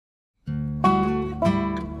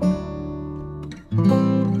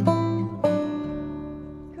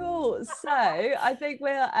Cool. So I think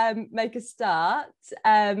we'll make a start.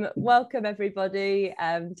 Welcome everybody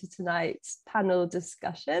to tonight's panel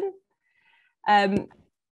discussion.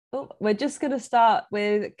 We're just going to start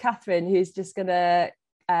with Katherine, who's just going to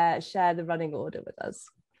share the running order with us.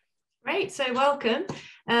 Great, so welcome.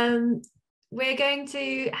 We're going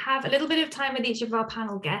to have a little bit of time with each of our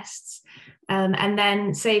panel guests and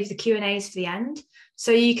then save the Q&As for the end.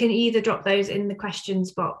 So you can either drop those in the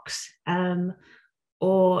questions box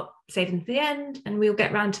or save them for the end, and we'll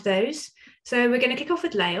get round to those. So we're going to kick off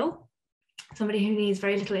with Lael, somebody who needs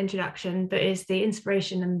very little introduction, but is the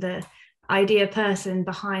inspiration and the idea person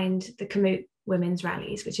behind the Komoot women's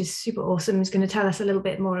rallies, which is super awesome. He's going to tell us a little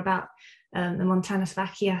bit more about the Montañas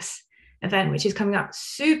Vacías event, which is coming up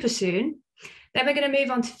super soon. Then we're going to move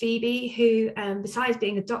on to Phoebe, who, besides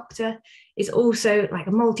being a doctor, is also like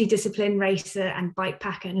a multidiscipline racer and bike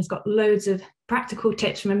packer, and has got loads of practical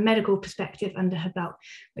tips from a medical perspective under her belt,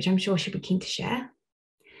 which I'm sure she'll be keen to share.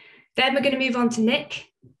 Then we're going to move on to Nick,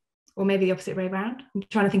 or maybe the opposite way around. I'm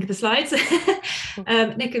trying to think of the slides.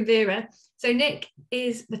 Nick and Vera. So Nick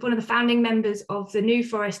is one of the founding members of the New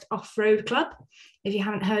Forest Off-Road Club. If you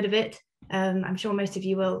haven't heard of it, I'm sure most of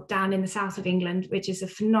you will, down in the south of England, which is a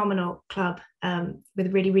phenomenal club with a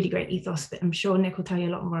really, really great ethos that I'm sure Nick will tell you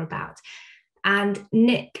a lot more about. And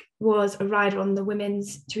Nick was a rider on the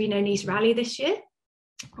women's Torino-Nice rally this year,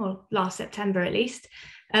 or last September at least.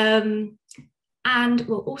 And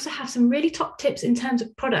we'll also have some really top tips in terms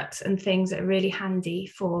of products and things that are really handy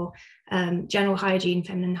for general hygiene,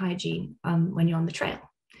 feminine hygiene when you're on the trail.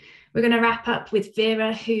 We're going to wrap up with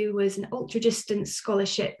Vera, who was an ultra-distance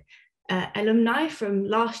scholarship alumni from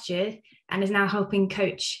last year and is now helping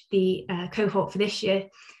coach the cohort for this year.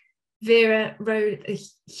 Vera rode a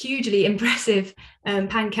hugely impressive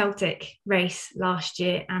Pan-Celtic race last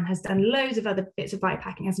year and has done loads of other bits of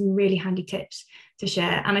bikepacking, has some really handy tips to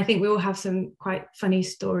share. And I think we all have some quite funny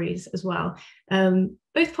stories as well,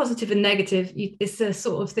 both positive and negative. It's the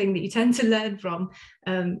sort of thing that you tend to learn from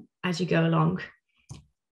as you go along.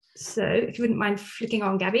 So if you wouldn't mind flicking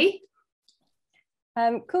on, Gabby.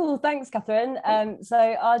 Cool, thanks, Katherine. So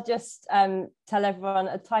I'll just tell everyone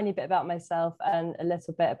a tiny bit about myself and a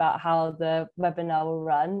little bit about how the webinar will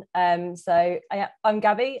run. I'm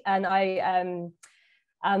Gabby, and I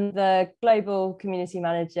am the Global Community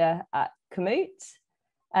Manager at Komoot.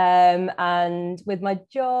 And with my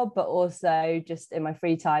job, but also just in my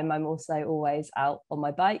free time, I'm also always out on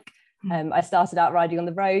my bike. I started out riding on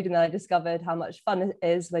the road, and then I discovered how much fun it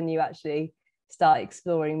is when you actually start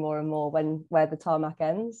exploring more and more where the tarmac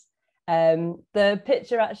ends. The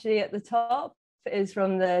picture actually at the top is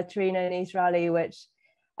from the Torino-Nice rally, which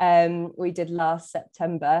we did last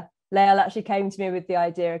September. Lael actually came to me with the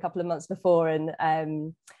idea a couple of months before,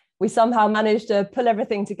 and we somehow managed to pull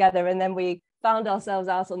everything together, and then we found ourselves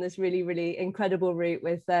out on this really, really incredible route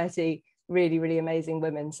with 30 really, really amazing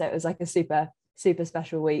women. So it was like a super, super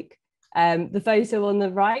special week. The photo on the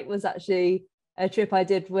right was actually a trip I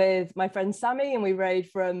did with my friend Sammy, and we rode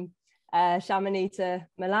from Chamonix to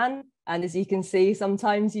Milan. And as you can see,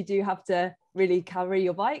 sometimes you do have to really carry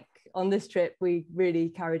your bike. On this trip, we really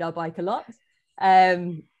carried our bike a lot.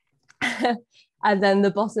 And then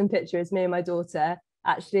the bottom picture is me and my daughter,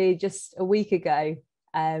 actually just a week ago,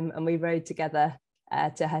 and we rode together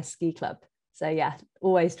to her ski club. So yeah,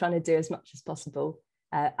 always trying to do as much as possible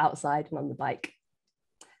outside and on the bike.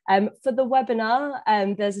 For the webinar,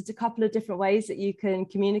 there's a couple of different ways that you can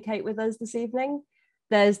communicate with us this evening.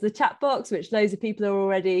 There's the chat box, which loads of people are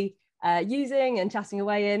already using and chatting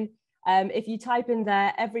away in. If you type in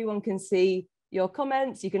there, everyone can see your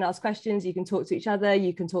comments, you can ask questions, you can talk to each other,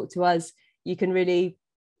 you can talk to us, you can really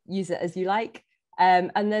use it as you like.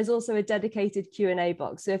 And there's also a dedicated Q&A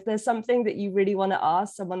box. So if there's something that you really want to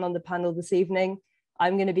ask someone on the panel this evening,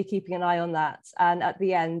 I'm going to be keeping an eye on that. And at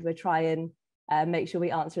the end, we'll try and make sure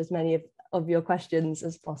we answer as many of your questions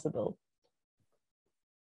as possible.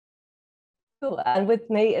 Cool. And with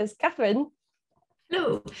me is Katherine.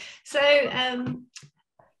 Hello. So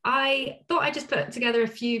I thought I'd just put together a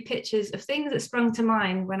few pictures of things that sprung to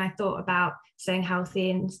mind when I thought about staying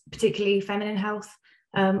healthy, and particularly feminine health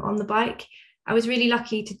on the bike. I was really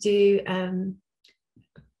lucky to do a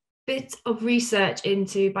bit of research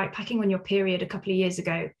into bikepacking on your period a couple of years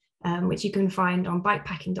ago, which you can find on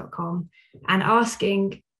bikepacking.com, and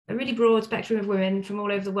asking a really broad spectrum of women from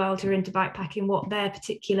all over the world who are into bikepacking what their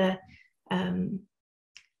particular, I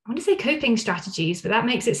want to say coping strategies, but that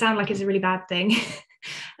makes it sound like it's a really bad thing.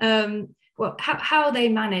 Well, how they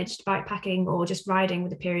managed bikepacking or just riding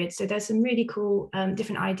with the period. So there's some really cool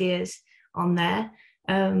different ideas on there.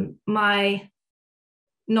 My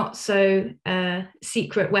not so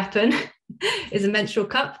secret weapon is a menstrual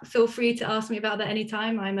cup. Feel free to ask me about that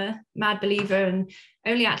anytime. I'm a mad believer, and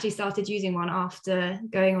only actually started using one after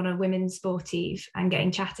going on a women's sportive and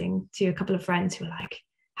getting chatting to a couple of friends who were like,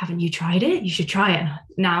 haven't you tried it? You should try it.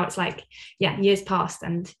 Now it's like, yeah, years past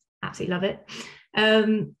and absolutely love it.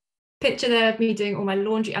 Picture there of me doing all my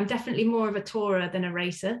laundry. I'm definitely more of a tourer than a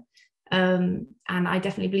racer. And I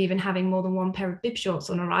definitely believe in having more than one pair of bib shorts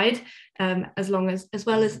on a ride, as well as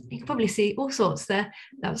you can probably see all sorts there.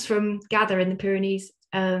 That was from Gather in the Pyrenees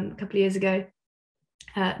a couple of years ago,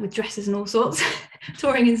 with dresses and all sorts,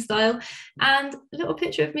 touring in style. And a little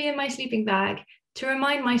picture of me in my sleeping bag to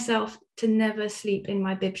remind myself to never sleep in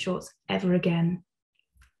my bib shorts ever again,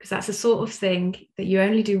 because that's the sort of thing that you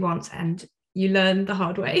only do once and you learn the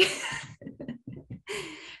hard way.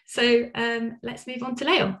 So let's move on to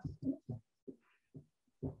Lael.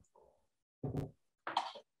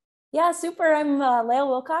 Yeah, super. I'm Lael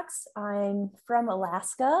Wilcox. I'm from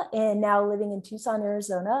Alaska and now living in Tucson,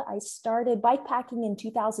 Arizona. I started bikepacking in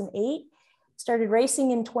 2008, started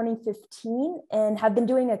racing in 2015, and have been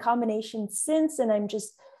doing a combination since. And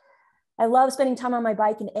I love spending time on my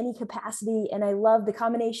bike in any capacity. And I love the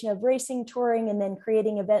combination of racing, touring, and then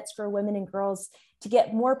creating events for women and girls to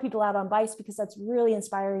get more people out on bikes, because that's really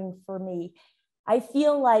inspiring for me. I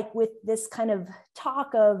feel like with this kind of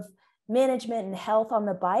talk of management and health on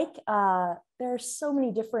the bike, there are so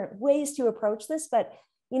many different ways to approach this, but,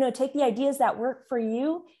 take the ideas that work for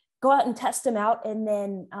you, go out and test them out, and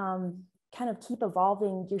then kind of keep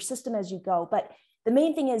evolving your system as you go. But the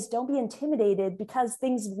main thing is, don't be intimidated, because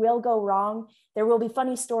things will go wrong. There will be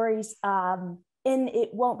funny stories, and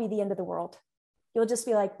it won't be the end of the world. You'll just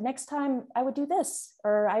be like, next time I would do this,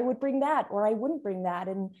 or I would bring that, or I wouldn't bring that.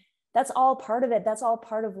 And that's all part of it. That's all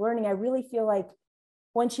part of learning. I really feel like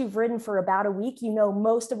once you've ridden for about a week, you know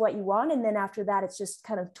most of what you want. And then after that, it's just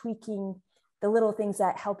kind of tweaking the little things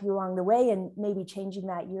that help you along the way, and maybe changing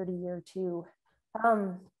that year to year too.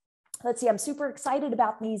 Let's see, I'm super excited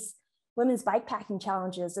about these women's bikepacking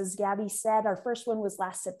challenges. As Gabby said, our first one was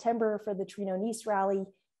last September for the Torino-Nice Rally.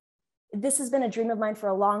 This has been a dream of mine for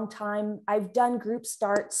a long time. I've done group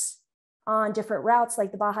starts on different routes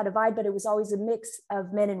like the Baja Divide, but it was always a mix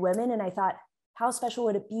of men and women. And I thought, how special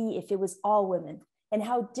would it be if it was all women? And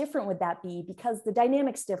how different would that be? Because the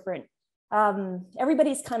dynamic's different.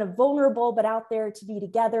 Everybody's kind of vulnerable, but out there to be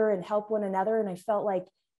together and help one another. And I felt like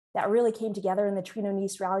that really came together in the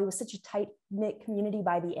Torino-Nice Rally. It was such a tight-knit community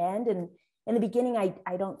by the end. And in the beginning,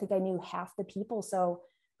 I don't think I knew half the people. So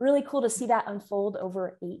really cool to see that unfold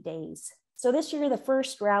over 8 days. So this year, the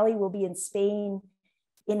first rally will be in Spain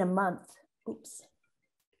in a month. Oops.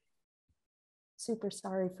 Super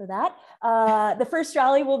sorry for that. The first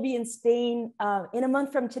rally will be in Spain in a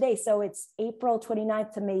month from today. So it's April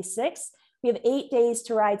 29th to May 6th. We have 8 days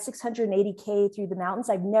to ride 680K through the mountains.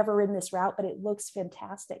 I've never ridden this route, but it looks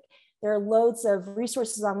fantastic. There are loads of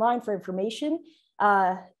resources online for information,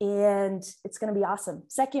 and it's going to be awesome.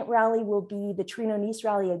 Second rally will be the Torino-Nice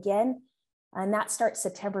Rally again, and that starts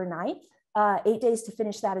September 9th. 8 days to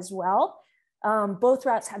finish that as well. Both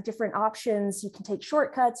routes have different options. You can take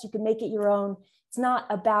shortcuts, you can make it your own. It's not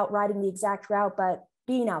about riding the exact route, but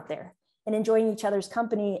being out there and enjoying each other's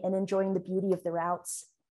company and enjoying the beauty of the routes.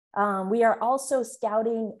 We are also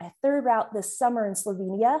scouting a third route this summer in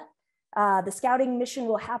Slovenia. The scouting mission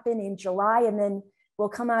will happen in July, and then we'll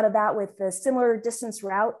come out of that with a similar distance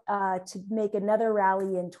route to make another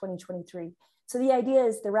rally in 2023. So the idea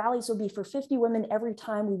is the rallies will be for 50 women every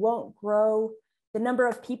time. We won't grow the number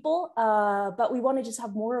of people, but we want to just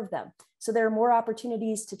have more of them. So there are more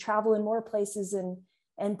opportunities to travel in more places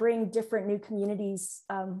and bring different new communities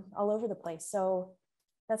all over the place. So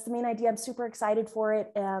that's the main idea. I'm super excited for it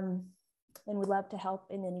and would love to help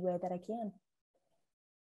in any way that I can.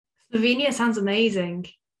 Slovenia sounds amazing.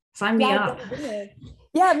 Sign me up.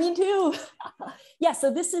 Yeah, me too. Yeah,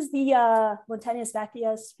 so this is the Montañas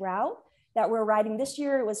Vacías route that we're riding this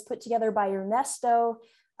year. It was put together by Ernesto,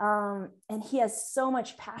 and he has so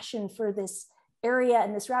much passion for this area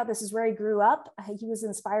and this route. This is where he grew up. He was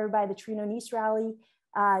inspired by the Torino-Nice Rally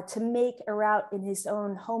to make a route in his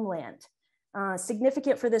own homeland.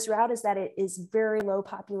 Significant for this route is that it is very low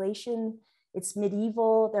population. It's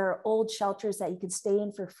medieval. There are old shelters that you can stay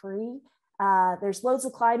in for free. There's loads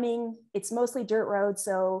of climbing. It's mostly dirt road.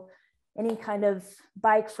 So any kind of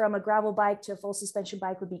bike, from a gravel bike to a full suspension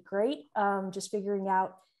bike, would be great. Just figuring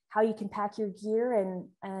out how you can pack your gear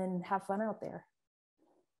and have fun out there.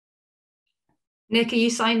 Nick, are you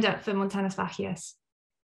signed up for Montañas Vacías?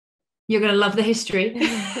 You're going to love the history.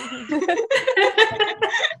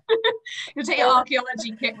 You'll take your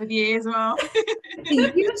archaeology kit with you as well.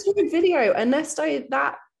 The YouTube video, Ernesto,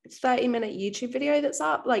 that 30-minute YouTube video that's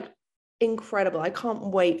up, like, incredible. I can't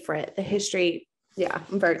wait for it. The history, yeah,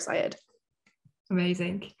 I'm very excited.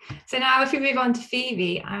 Amazing. So now if we move on to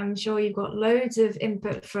Phoebe, I'm sure you've got loads of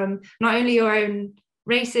input from not only your own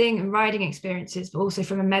racing and riding experiences, but also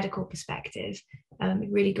from a medical perspective.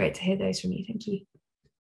 Really great to hear those from you. Thank you.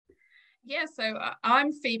 Yeah, so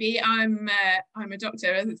I'm Phoebe. I'm a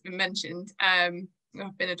doctor, as it's been mentioned.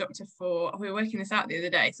 I've been a doctor we were working this out the other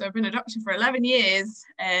day. So I've been a doctor for 11 years.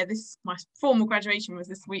 My formal graduation was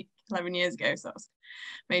this week, 11 years ago. So that's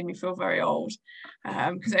made me feel very old,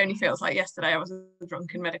 because it only feels like yesterday I was a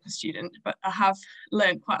drunken medical student, but I have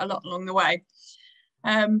learned quite a lot along the way.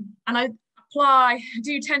 And I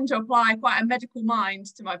do tend to apply quite a medical mind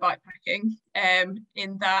to my bikepacking,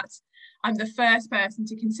 in that I'm the first person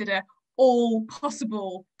to consider all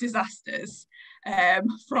possible disasters,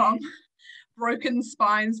 from broken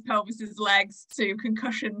spines, pelvises, legs, to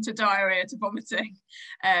concussion, to diarrhea, to vomiting.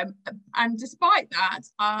 And despite that,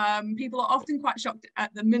 people are often quite shocked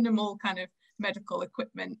at the minimal kind of medical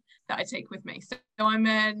equipment that I take with me. So I'm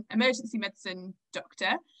an emergency medicine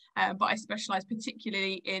doctor, but I specialise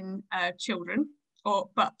particularly in children,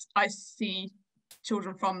 but I see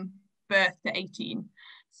children from birth to 18.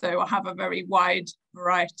 So I have a very wide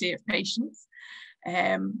variety of patients.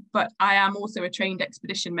 But I am also a trained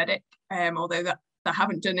expedition medic, although I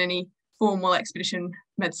haven't done any formal expedition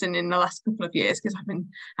medicine in the last couple of years because I've been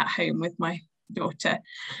at home with my daughter.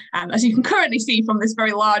 As you can currently see from this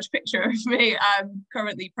very large picture of me, I'm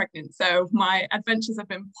currently pregnant. So my adventures have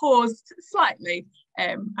been paused slightly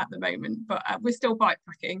at the moment, but we're still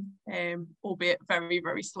bikepacking, albeit very,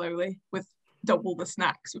 very slowly, with double the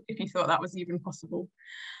snacks, if you thought that was even possible.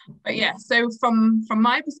 But yeah, so from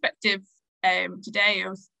my perspective, today I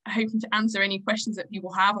was hoping to answer any questions that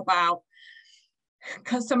people have about,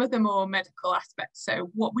 because some of them are medical aspects.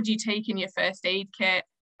 So what would you take in your first aid kit?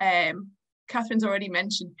 Catherine's already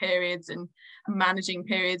mentioned periods and managing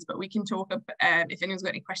periods, but we can talk if anyone's got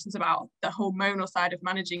any questions about the hormonal side of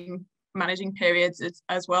managing periods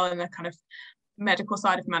as well, and the kind of medical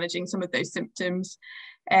side of managing some of those symptoms,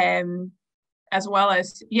 as well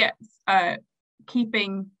as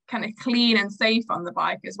keeping kind of clean and safe on the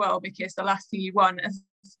bike as well, because the last thing you want, as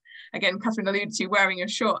again Katherine alluded to, wearing your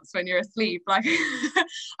shorts when you're asleep. Like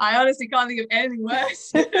I honestly can't think of anything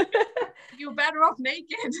worse. You're better off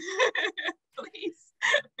naked. Please.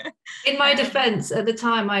 In my defense, at the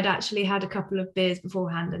time I'd actually had a couple of beers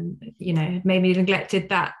beforehand, and maybe neglected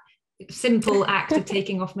that simple act of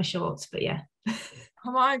taking off my shorts. But yeah,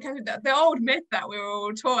 come on, the old myth that we were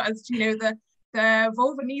all taught as the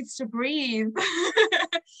vulva needs to breathe.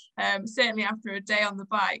 Certainly after a day on the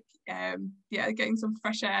bike, getting some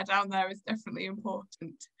fresh air down there is definitely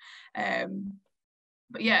important.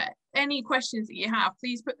 But yeah, any questions that you have,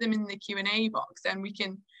 please put them in the Q&A box and we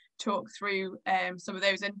can talk through some of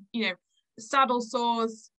those. And saddle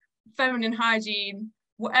sores, feminine hygiene,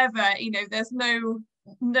 whatever, there's no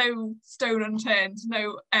stone unturned,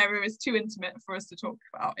 no area is too intimate for us to talk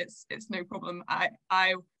about. It's no problem.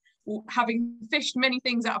 I having fished many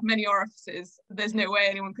things out of many orifices, there's no way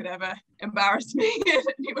anyone could ever embarrass me in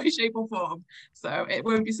any way, shape or form. So it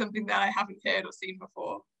won't be something that I haven't heard or seen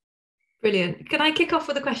before. Brilliant. Can I kick off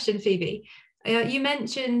with a question, Phoebe? You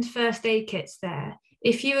mentioned first aid kits there.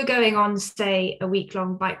 If you were going on, say, a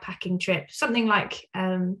week-long bikepacking trip, something like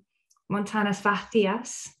Montañas,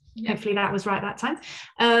 Vacías, hopefully that was right that time,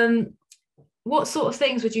 what sort of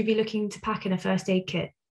things would you be looking to pack in a first aid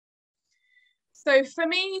kit? So for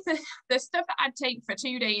me, the stuff that I'd take for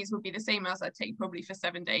 2 days would be the same as I'd take probably for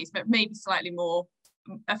 7 days, but maybe slightly more,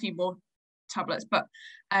 a few more tablets. But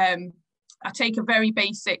I take a very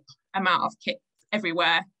basic amount of kit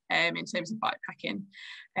everywhere in terms of bikepacking.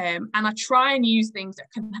 And I try and use things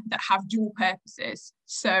that have dual purposes.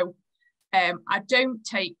 So I don't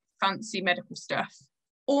take fancy medical stuff.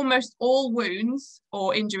 Almost all wounds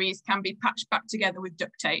or injuries can be patched back together with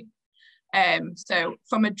duct tape. So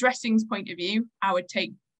from a dressings point of view, I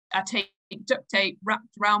take duct tape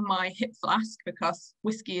wrapped around my hip flask, because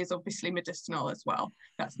whiskey is obviously medicinal as well.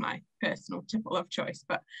 That's my personal tipple of choice,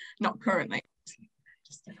 but not currently,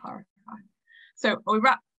 just to clarify. So we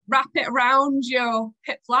wrap it around your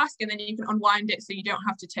hip flask, and then you can unwind it so you don't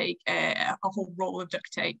have to take a whole roll of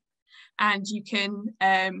duct tape. And you can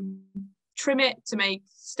trim it to make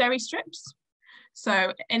steri strips.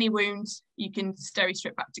 So any wounds you can steri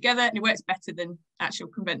strip back together, and it works better than actual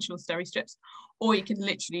conventional steri strips. Or you can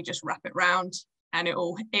literally just wrap it round, and it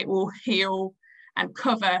will heal and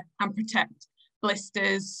cover and protect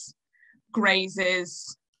blisters,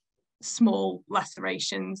 grazes, small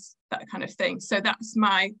lacerations, that kind of thing. So that's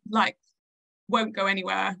my won't go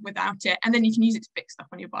anywhere without it. And then you can use it to fix stuff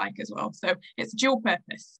on your bike as well. So it's dual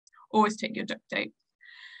purpose. always take your duct tape.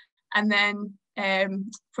 And then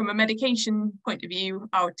from a medication point of view,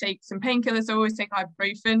 I would take some painkillers. I always take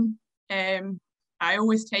ibuprofen. I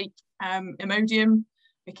always take Imodium,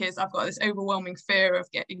 because I've got this overwhelming fear of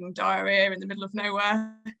getting diarrhea in the middle of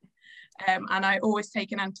nowhere. And I always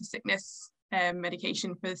take an anti-sickness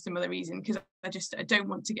medication for a similar reason, because I don't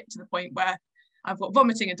want to get to the point where I've got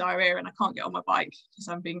vomiting and diarrhea and I can't get on my bike because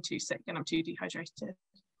I'm being too sick and I'm too dehydrated.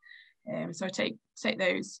 So I take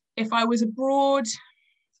those. If I was abroad,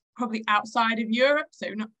 probably outside of Europe, so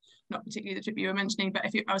not particularly the trip you were mentioning, but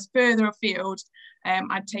if I was further afield,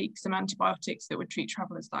 I'd take some antibiotics that would treat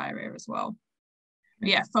traveller's diarrhea as well. But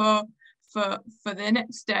yeah, for the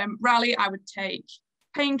next rally, I would take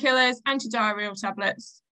painkillers, anti-diarrheal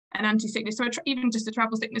tablets, and anti-sickness. So even just a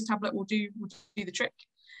travel sickness tablet will do the trick.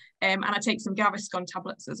 And I take some Gaviscon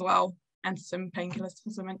tablets as well, and some painkillers,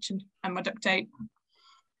 as I mentioned, and my duct tape.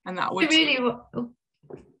 And that would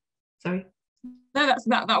sorry. No,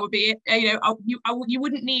 that would be it. You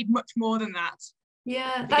wouldn't need much more than that.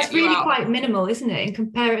 Yeah, that's really quite minimal, isn't it? In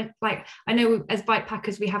comparing, like, I know as bike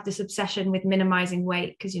packers we have this obsession with minimizing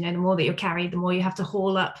weight, because the more that you're carried, the more you have to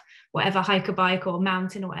haul up whatever, hike a bike or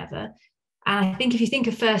mountain or whatever. And I think if you think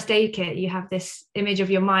of first aid kit, you have this image of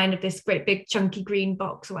your mind of this great big chunky green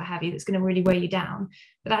box or what have you that's going to really weigh you down.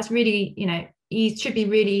 But that's really, it should be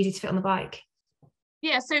really easy to fit on the bike.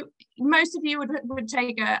 Yeah, so most of you would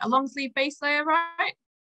take a long sleeve base layer, right?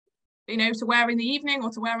 To wear in the evening or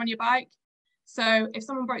to wear on your bike. So if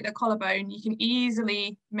someone broke their collarbone, you can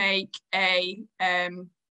easily make a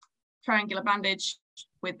triangular bandage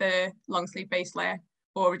with the long sleeve base layer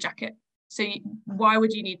or a jacket. So why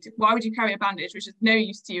would you carry a bandage, which is no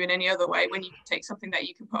use to you in any other way, when you can take something that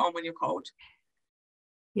you can put on when you're cold?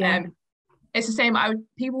 Yeah, it's the same.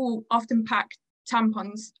 People often pack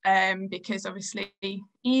tampons because obviously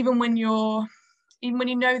even when you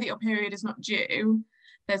know that your period is not due,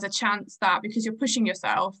 there's a chance that because you're pushing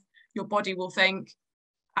yourself, your body will think,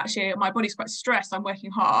 actually my body's quite stressed, I'm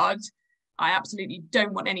working hard, I absolutely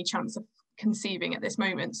don't want any chance of conceiving at this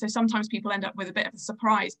moment. So sometimes people end up with a bit of a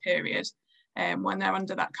surprise period when they're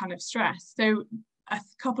under that kind of stress. So a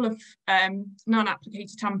couple of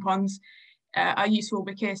non-applicator tampons are useful,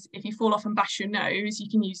 because if you fall off and bash your nose, you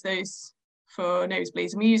can use those for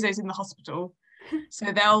nosebleeds, and we use those in the hospital.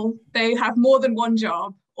 So they have more than one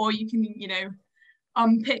job. Or you can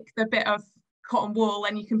unpick the bit of cotton wool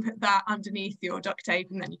and you can put that underneath your duct tape,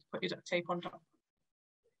 and then you can put your duct tape on top.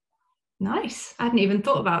 Nice. I hadn't even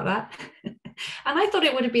thought about that. And I thought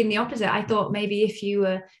it would have been the opposite. I thought maybe if you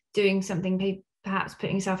were doing something, perhaps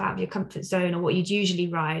putting yourself out of your comfort zone or what you'd usually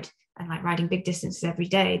ride, and like riding big distances every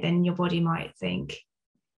day, then your body might think,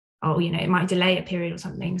 oh, it might delay a period or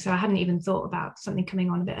something. So I hadn't even thought about something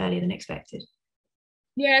coming on a bit earlier than expected.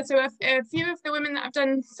 Yeah, so a few of the women that have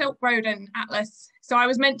done Silk Road and Atlas, so I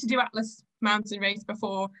was meant to do Atlas mountain race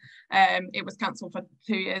before it was cancelled for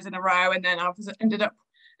 2 years in a row, and then I ended up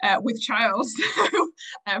with child, so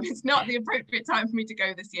it's not the appropriate time for me to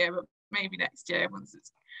go this year, but maybe next year once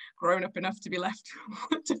it's grown up enough to be left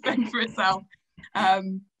to fend for itself.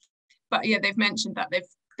 But yeah, they've mentioned that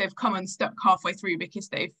they've come unstuck halfway through because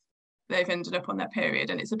they've ended up on their period,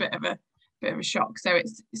 and it's a bit of a shock. So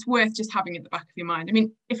it's worth just having it at the back of your mind. I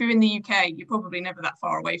mean, if you're in the UK, you're probably never that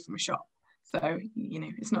far away from a shop, so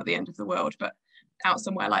it's not the end of the world. But out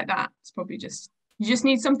somewhere like that, it's probably you just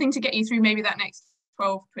need something to get you through maybe that next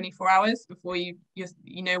 12-24 hours before you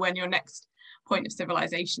know when your next point of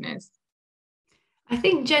civilization is. I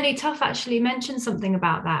think Jenny Tuff actually mentioned something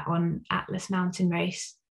about that on Atlas Mountain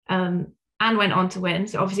Race, and went on to win.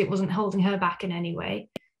 So obviously it wasn't holding her back in any way.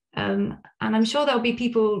 And I'm sure there'll be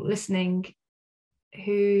people listening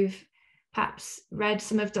who've perhaps read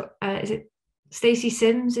some of is it Stacey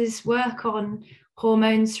Sims's work on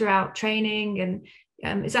hormones throughout training,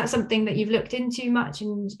 and is that something that you've looked into much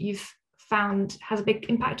and you've found has a big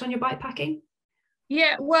impact on your bike packing?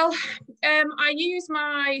 Yeah, well, I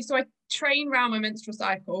train around my menstrual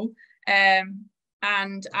cycle, and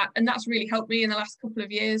that's really helped me in the last couple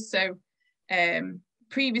of years. So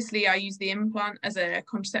previously I used the implant as a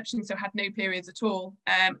contraception, so I had no periods at all,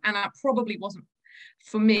 and that probably wasn't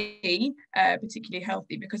for me particularly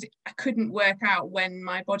healthy, because I couldn't work out when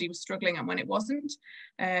my body was struggling and when it wasn't,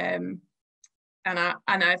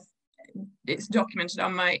 it's documented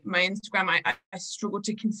on my Instagram. I struggled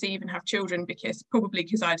to conceive and have children because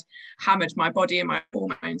I'd hammered my body and my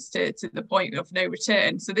hormones to the point of no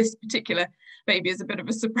return. So this particular baby is a bit of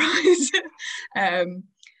a surprise.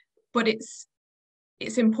 But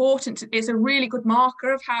it's important. It's a really good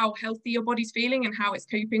marker of how healthy your body's feeling and how it's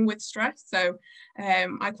coping with stress. So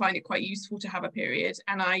I find it quite useful to have a period,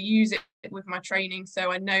 and I use it with my training.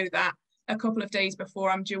 So I know that a couple of days before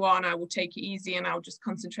I'm due on, I will take it easy and I'll just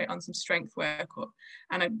concentrate on some strength work,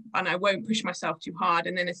 and I won't push myself too hard.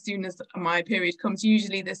 And then as soon as my period comes,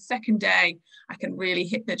 usually the second day, I can really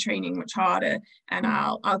hit the training much harder, and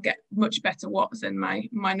I'll get much better watts, and my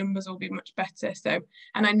numbers will be much better. So,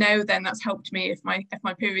 and I know then that's helped me if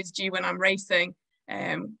my period's due when I'm racing,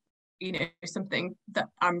 you know, something that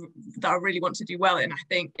I really want to do well in. I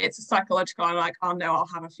think it's a psychological. I'm like, oh no,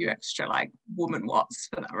 I'll have a few extra like woman watts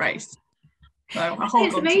for that race. So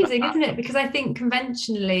it's amazing, isn't it? Because I think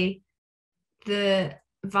conventionally the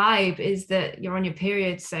vibe is that you're on your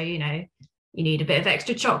period, so you know you need a bit of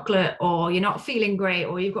extra chocolate, or you're not feeling great,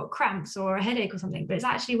 or you've got cramps or a headache or something. But it's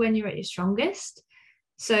actually when you're at your strongest.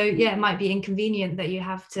 So yeah, it might be inconvenient that you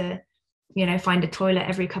have to, you know, find a toilet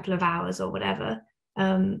every couple of hours or whatever.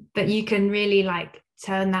 But you can really like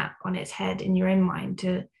turn that on its head in your own mind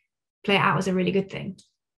to play it out as a really good thing.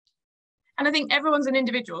 And I think everyone's an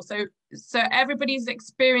individual, so everybody's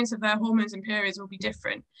experience of their hormones and periods will be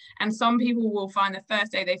different. And some people will find the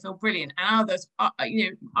first day they feel brilliant, and others, you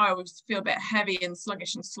know, I always feel a bit heavy and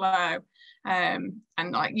sluggish and slow, and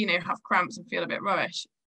like, you know, have cramps and feel a bit rubbish.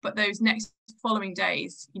 But those next following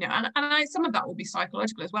days, you know, and some of that will be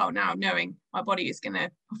psychological as well. Now knowing my body is going to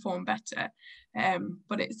perform better,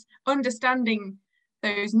 but it's understanding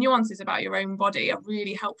those nuances about your own body are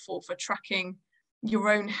really helpful for tracking your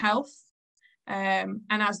own health. And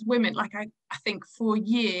as women, like I think for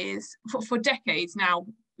years, for decades now,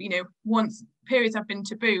 you know, once periods have been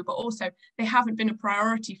taboo, but also they haven't been a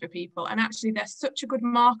priority for people. And actually they're such a good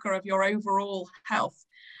marker of your overall health,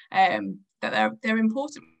 that they're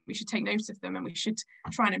important. We should take note of them, and we should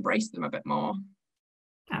try and embrace them a bit more.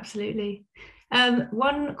 Absolutely.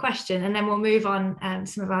 One question, and then we'll move on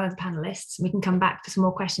some of our other panelists. We can come back to some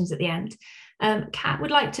more questions at the end. Kat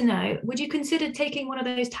would like to know, would you consider taking one of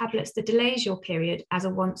those tablets that delays your period as a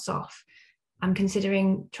once-off? I'm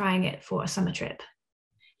considering trying it for a summer trip.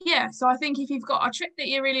 Yeah, so I think if you've got a trip that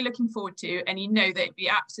you're really looking forward to, and you know that it'd be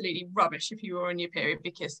absolutely rubbish if you were on your period,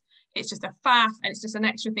 because it's just a faff and it's just an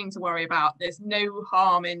extra thing to worry about. There's no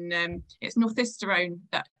harm in it's northisterone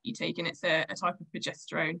that you take, and it's a type of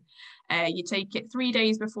progesterone. You take it 3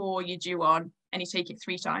 days before you're due on, and you take it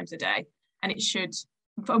 3 times a day, and it should,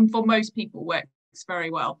 for most people, works very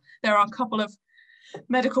well. There are a couple of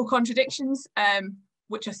medical contradictions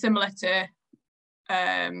which are similar to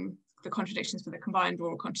the contradictions for the combined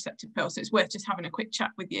oral contraceptive pill, so it's worth just having a quick chat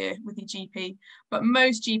with your GP. But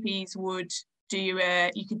most GPs would do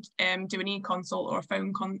you could do an e-consult or a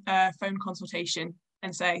phone consultation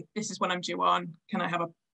and say, this is when I'm due on, can I have a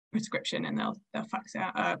prescription? And they'll fax it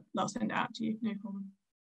out, they'll send it out to you, no problem.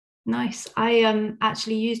 Nice. I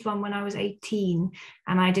actually used one when I was 18,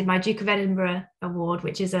 and I did my Duke of Edinburgh award,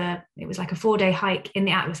 which is it was like a 4-day hike in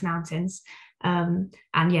the Atlas Mountains, and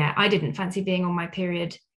yeah, I didn't fancy being on my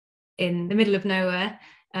period in the middle of nowhere,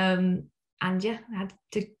 and yeah, it had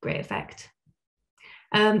a great effect.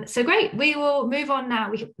 So great, we will move on now.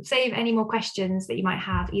 We can save any more questions that you might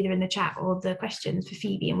have either in the chat or the questions for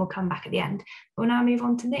Phoebe, and we'll come back at the end. We'll now move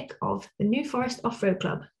on to Nick of the New Forest Off-Road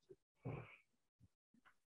Club.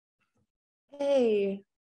 Hey,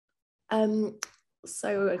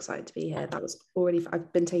 so excited to be here. That was already,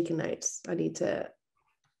 I've been taking notes. I need to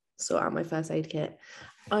sort out my first aid kit.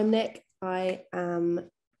 I'm Nick. I am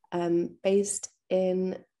based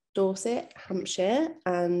in Dorset, Hampshire,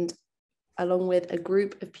 and along with a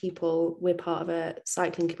group of people, we're part of a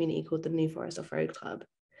cycling community called the New Forest Off-Road Club.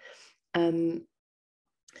 Are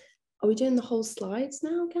we doing the whole slides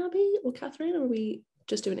now, Gabby or Catherine, or are we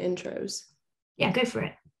just doing intros? Yeah, go for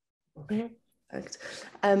it. Perfect.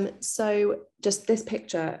 So just this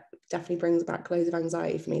picture definitely brings back loads of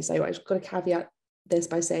anxiety for me. So I've got to caveat this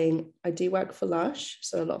by saying I do work for Lush,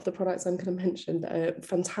 so a lot of the products I'm going to mention that are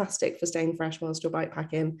fantastic for staying fresh whilst you're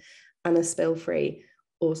bikepacking and are spill free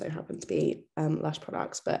also happen to be Lush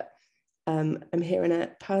products, but I'm here in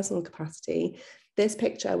a personal capacity. This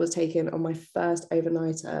picture was taken on my first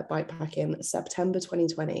overnighter bikepacking September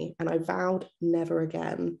 2020, and I vowed never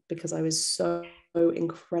again because I was so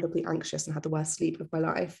incredibly anxious and had the worst sleep of my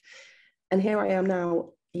life. And here I am now.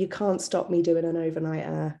 You can't stop me doing an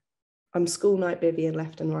overnighter. I'm school night bivvying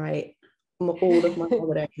left and right. All of my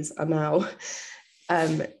holidays are now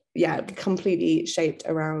completely shaped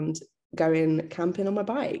around going camping on my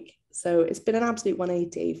bike. So it's been an absolute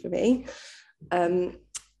 180 for me.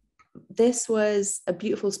 This was a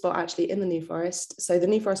beautiful spot actually in the New Forest. So the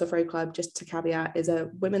New Forest Off-Road Club, just to caveat, is a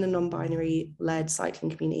women and non-binary led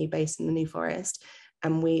cycling community based in the New Forest.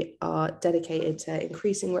 and we are dedicated to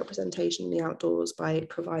increasing representation in the outdoors by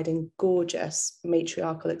providing gorgeous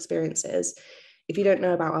matriarchal experiences. If you don't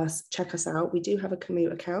know about us, check us out. We do have a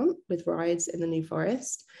Komoot account with rides in the New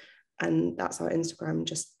Forest, and that's our Instagram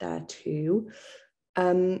just there too.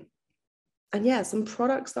 And yeah, some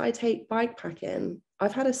products that I take bikepacking.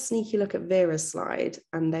 I've had a sneaky look at Vera's slide,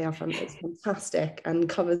 and it's fantastic and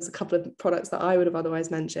covers a couple of products that I would have otherwise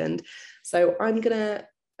mentioned. So I'm gonna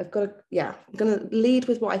lead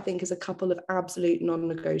with what I think is a couple of absolute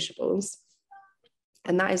non-negotiables,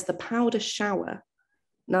 and that is the powder shower.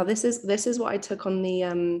 Now, this is what I took on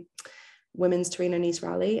the Women's Torino Nice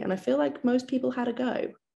Rally, and I feel like most people had a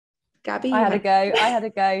go. Gabby? I had a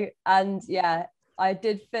go, and yeah, I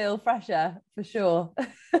did feel fresher for sure.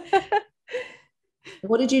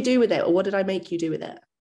 What did you do with it, or what did I make you do with it?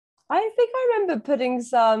 I think I remember putting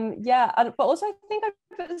some, but also I think I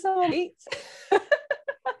put some on feet.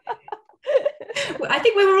 I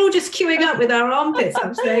think we were all just queuing up with our armpits.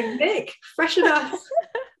 I'm saying, Nick, freshen us.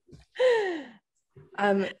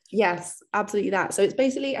 Yes, absolutely that. So it's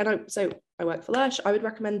basically, I work for Lush. I would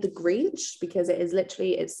recommend the Grinch because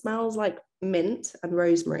it smells like mint and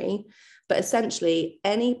rosemary, but essentially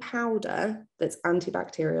any powder that's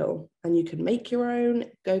antibacterial, and you can make your own.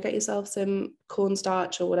 Go get yourself some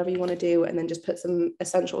cornstarch or whatever you want to do, and then just put some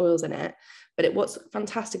essential oils in it. But what's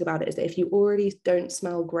fantastic about it is that if you already don't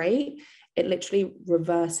smell great, it literally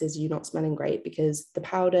reverses you not smelling great, because the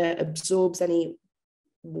powder absorbs any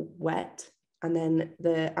wet, and then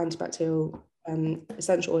the antibacterial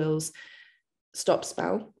essential oils stop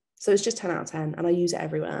smell. So it's just 10 out of 10, and I use it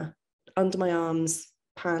everywhere. Under my arms,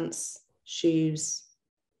 pants, shoes,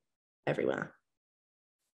 everywhere.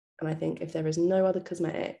 And I think if there is no other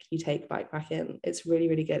cosmetic you take bikepacking, it's really,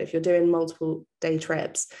 really good. If you're doing multiple day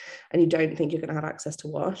trips and you don't think you're going to have access to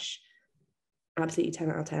wash, absolutely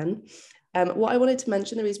 10 out of 10. What I wanted to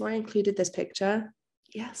mention, the reason why I included this picture,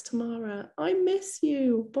 yes, Tamara, I miss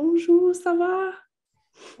you. Bonjour, ça va?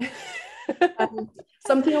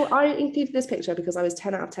 Something I included this picture because I was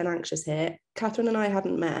 10 out of 10 anxious here. Katherine and I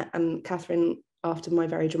hadn't met, and Katherine, after my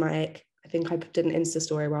very dramatic, I think I did an Insta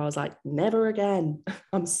story where I was like, never again.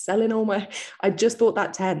 I'm selling I just bought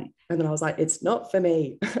that tent. And then I was like, it's not for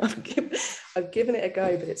me. I've given it a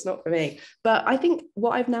go, but it's not for me. But I think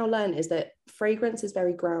what I've now learned is that fragrance is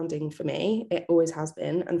very grounding for me. It always has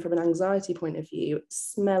been. And from an anxiety point of view,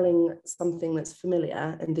 smelling something that's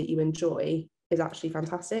familiar and that you enjoy is actually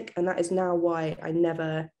fantastic. And that is now why I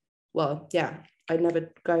never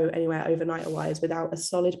go anywhere overnight or wise without a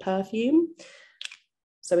solid perfume.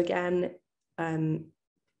 So again,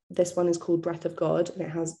 this one is called Breath of God, and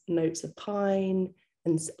it has notes of pine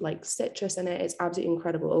and like citrus in it. It's absolutely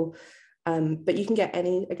incredible. But you can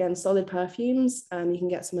get solid perfumes. You can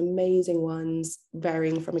get some amazing ones,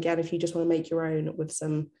 varying from, again, if you just want to make your own with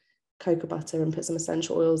some cocoa butter and put some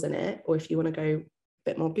essential oils in it, or if you want to go a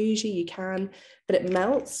bit more bougie, you can, but it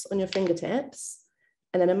melts on your fingertips.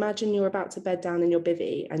 And then imagine you're about to bed down in your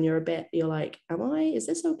bivvy and you're like, is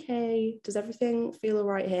this okay? Does everything feel all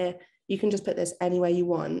right here? You can just put this anywhere you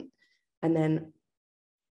want, and then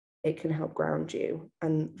it can help ground you.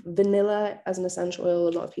 And vanilla as an essential oil,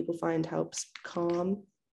 a lot of people find helps calm.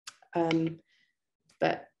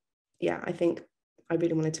 But yeah, I think I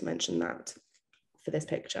really wanted to mention that for this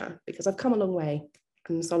picture because I've come a long way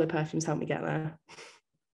and solid perfumes help me get there.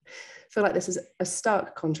 I feel like this is a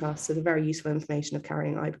stark contrast to the very useful information of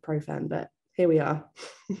carrying ibuprofen, but here we are.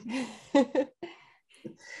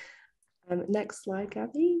 Next slide,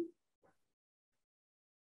 Gabby.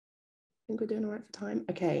 I think we're doing all right for time.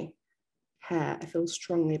 Okay, hair. I feel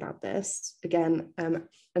strongly about this. Again, I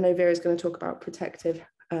know Vera's going to talk about protective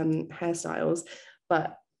hairstyles,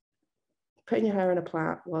 but putting your hair in a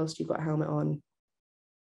plait whilst you've got a helmet on,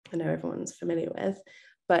 I know everyone's familiar with,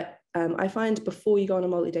 but I find before you go on a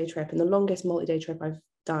multi-day trip, and the longest multi-day trip I've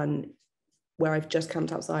done where I've just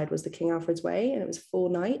camped outside was the King Alfred's Way, and it was 4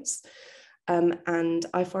 nights. And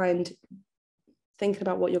I find thinking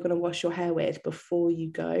about what you're going to wash your hair with before you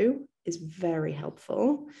go is very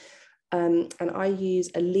helpful. And I use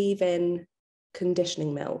a leave-in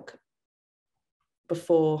conditioning milk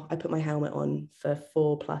before I put my helmet on for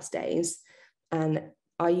 4+ days. And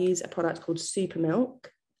I use a product called Super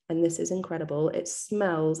Milk, and this is incredible. It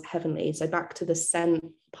smells heavenly. So back to the scent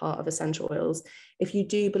part of essential oils. If you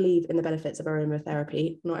do believe in the benefits of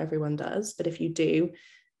aromatherapy, not everyone does, but if you do,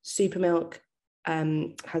 Super Milk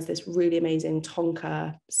has this really amazing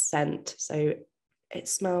tonka scent. So it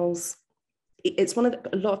smells, it's a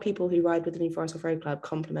lot of people who ride with the New Forest Off-Road Club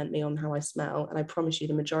compliment me on how I smell. And I promise you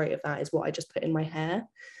the majority of that is what I just put in my hair.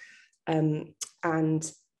 And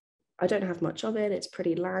I don't have much of it. It's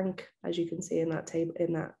pretty lank, as you can see in that table,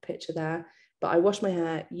 in that picture there. But I wash my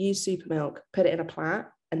hair, use super milk, put it in a plait,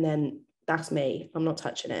 and then that's me. I'm not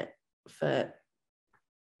touching it for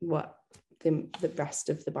the rest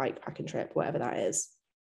of the bike packing trip, whatever that is.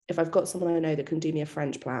 If I've got someone I know that can do me a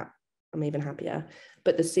French plait, I'm even happier.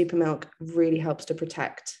 But the super milk really helps to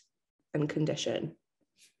protect and condition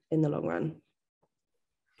in the long run.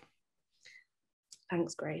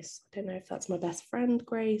 Thanks, Grace. I don't know if that's my best friend,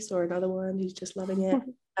 Grace, or another one who's just loving it.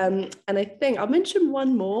 And I think I'll mention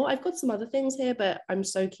one more. I've got some other things here, but I'm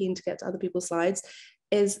so keen to get to other people's slides,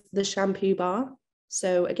 is the shampoo bar.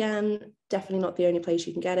 So again, definitely not the only place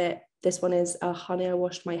you can get it. This one is a Honey I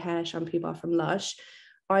Washed My Hair shampoo bar from Lush.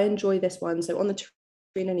 I enjoy this one. So on the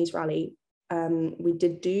Trinanis rally, we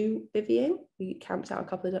did do bivvying. We camped out a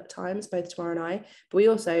couple of times, both Tamara and I, but we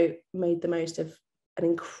also made the most of an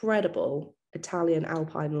incredible Italian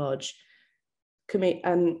alpine lodge.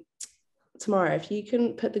 Tamara, if you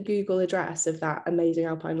can put the Google address of that amazing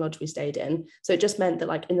alpine lodge we stayed in. So it just meant that,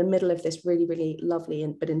 like, in the middle of this really, really lovely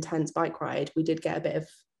but intense bike ride, we did get a bit of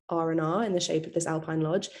R&R in the shape of this alpine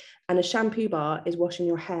lodge. And a shampoo bar is washing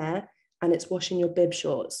your hair, and it's washing your bib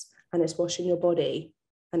shorts, and it's washing your body,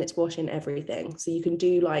 and it's washing everything. So you can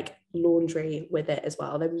do like laundry with it as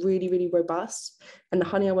well. They're really, really robust. And the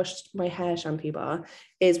Honey I Washed My Hair shampoo bar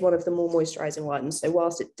is one of the more moisturizing ones. So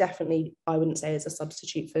whilst it definitely, I wouldn't say is a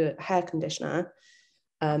substitute for hair conditioner,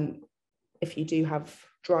 if you do have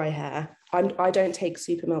dry hair, I don't take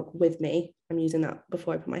super milk with me. I'm using that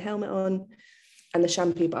before I put my helmet on. And the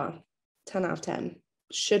shampoo bar, 10 out of 10.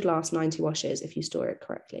 Should last 90 washes if you store it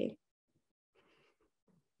correctly.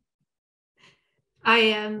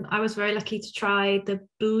 I was very lucky to try the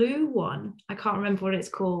blue one. I can't remember what it's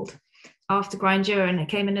called, after Grindura, and it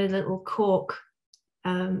came in a little cork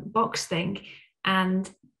box thing. And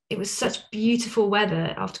it was such beautiful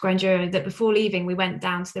weather after Grindura that before leaving, we went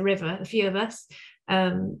down to the river, a few of us,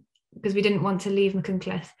 because we didn't want to leave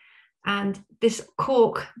Machynlleth. And this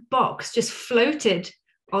cork box just floated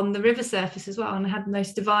on the river surface as well, and I had the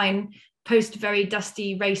most divine post very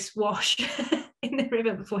dusty race wash in the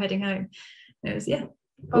river before heading home. It was, yeah,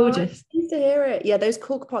 gorgeous. Pleased to hear it. Yeah, those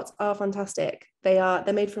cork pots are fantastic. They're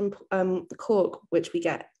made from the cork, which we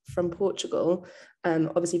get from Portugal.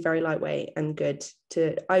 Obviously very lightweight and good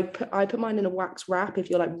to. I put mine in a wax wrap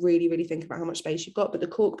if you're like really, really thinking about how much space you've got. But the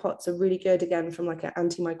cork pots are really good again from like an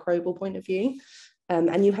antimicrobial point of view.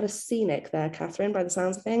 And you had a scenic there, Catherine, by the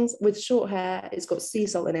sounds of things. With short hair, it's got sea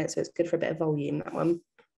salt in it, so it's good for a bit of volume, that one.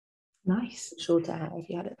 Nice. Shorter hair if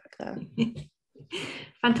you had it back there.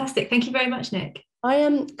 Fantastic. Thank you very much, Nick.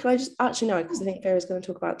 Can I just actually know, because I think Vera's going to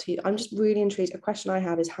talk about teeth. I'm just really intrigued. A question I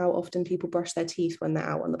have is how often people brush their teeth when they're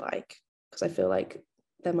out on the bike, because I feel like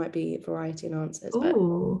there might be variety in answers.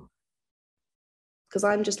 Because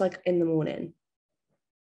I'm just like in the morning,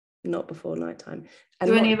 not before nighttime. And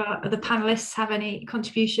do any of our other panelists have any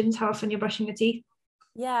contributions? How often you're brushing your teeth?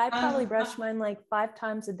 Yeah, I probably brush mine like 5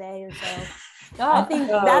 times a day or so. I think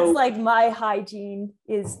that's like my hygiene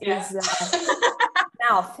is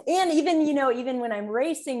mouth. And even when I'm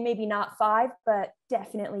racing, maybe not 5, but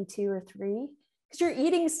definitely 2 or 3, because you're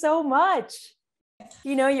eating so much.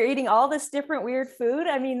 You're eating all this different weird food.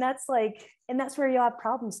 I mean, that's like, and that's where you'll have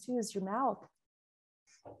problems too, is your mouth.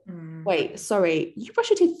 Wait, sorry, you brush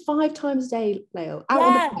your teeth 5 times a day, Lael?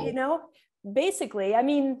 Basically, I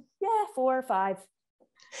mean, 4 or 5.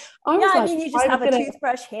 You just have a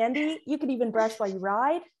toothbrush handy. You could even brush while you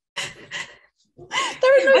ride.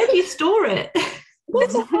 Where do you store it?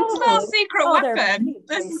 What's our secret weapon?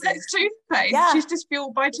 It's toothpaste. Yeah. She's just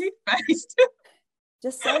fueled by toothpaste.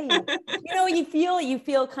 Just saying. You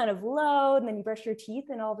feel kind of low, and then you brush your teeth,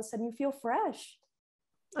 and all of a sudden you feel fresh.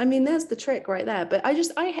 I mean, there's the trick right there. But I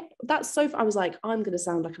was like, I'm going to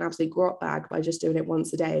sound like an absolute grot bag by just doing it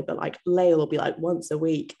once a day. But like Lael will be like once a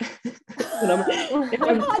week. No,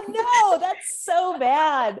 that's so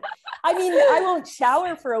bad. I mean, I won't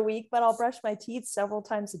shower for a week, but I'll brush my teeth several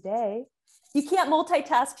times a day. You can't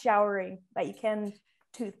multitask showering, but you can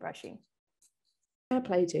toothbrushing. Fair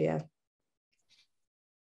play to you.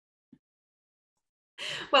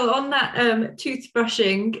 Well, on that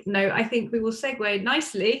toothbrushing note, I think we will segue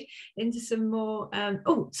nicely into some more.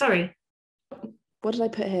 Sorry. What did I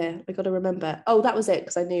put here? I got to remember. Oh, that was it,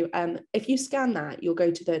 because I knew if you scan that, you'll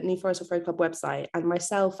go to the New Forest Off-Road Club website, and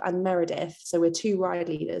myself and Meredith, so we're 2 ride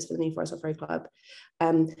leaders for the New Forest Off-Road Club,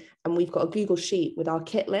 and we've got a Google sheet with our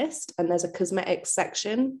kit list, and there's a cosmetics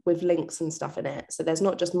section with links and stuff in it. So there's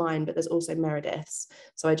not just mine, but there's also Meredith's.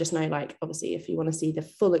 So I just know, like, obviously, if you want to see the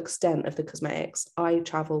full extent of the cosmetics I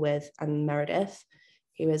travel with, and Meredith,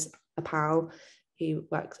 who is a pal, who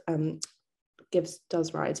works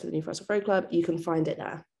does rides for the Newcastle Road Club. You can find it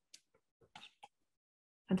there.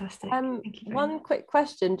 Fantastic. One quick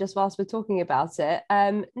question just whilst we're talking about it.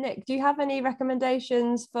 Nick, do you have any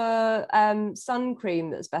recommendations for sun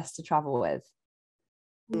cream that's best to travel with?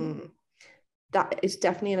 That is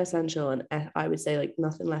definitely an essential, and I would say like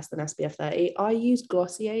nothing less than SPF 30. I use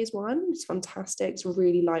Glossier's one. It's fantastic. It's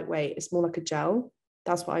really lightweight. It's more like a gel.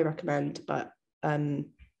 That's what I recommend. But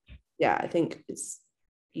yeah, I think it's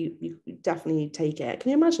you definitely take it.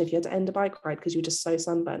 Can you imagine if you had to end a bike ride because you were just so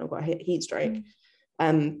sunburned or got a heat stroke?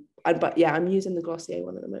 But yeah, I'm using the Glossier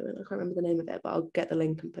one at the moment. I can't remember the name of it, but I'll get the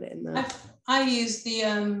link and put it in there. I use the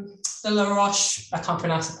La Roche, I can't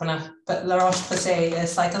pronounce it, but La Roche Posay.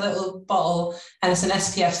 It's like a little bottle, and it's an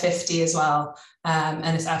SPF 50 as well,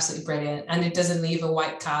 and it's absolutely brilliant. And it doesn't leave a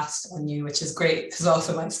white cast on you, which is great as well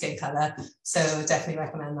for my skin color. So definitely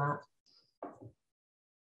recommend that.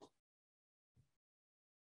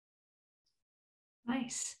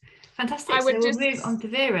 Nice, fantastic. So we'll move on to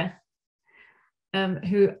Vera,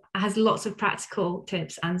 who has lots of practical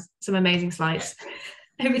tips and some amazing slides.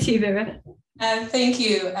 Over to you, Vera. Thank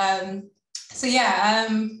you. So yeah,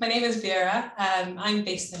 my name is Vera. I'm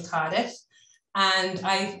based in Cardiff, and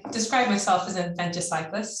I describe myself as an adventure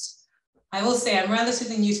cyclist. I will say I'm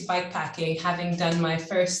relatively new to bikepacking, having done my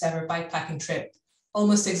first ever bikepacking trip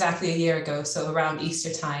almost exactly a year ago, so around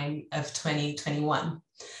Easter time of 2021.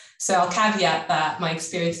 So I'll caveat that my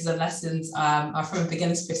experiences and lessons are from a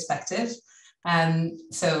beginner's perspective.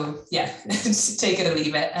 So yeah, take it or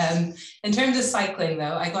leave it. In terms of cycling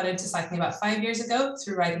though, I got into cycling about 5 years ago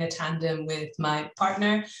through riding a tandem with my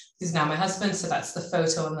partner, who's now my husband. So that's the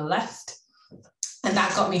photo on the left. And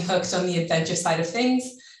that got me hooked on the adventure side of things.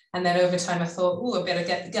 And then over time I thought, oh, I better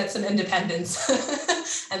get some independence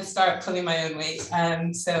and start pulling my own weight.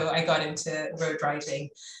 So I got into road riding.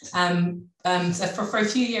 So for a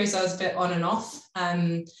few years I was a bit on and off.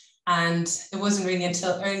 And it wasn't really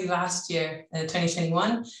until early last year,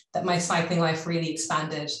 2021, that my cycling life really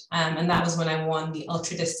expanded. And that was when I won the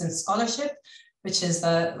ultra distance scholarship, which is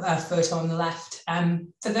the photo on the left.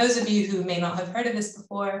 For those of you who may not have heard of this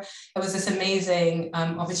before, it was this amazing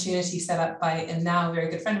opportunity set up by a now very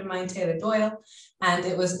good friend of mine, Taylor Doyle. And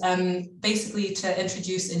it was basically to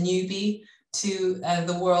introduce a newbie to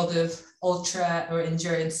the world of ultra or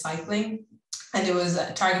endurance cycling. And it was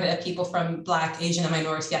targeted at people from Black, Asian, and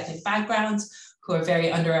minority ethnic backgrounds who are very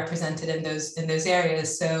underrepresented in those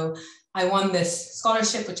areas. So I won this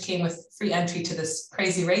scholarship, which came with free entry to this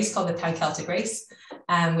crazy race called the Pan-Celtic Race,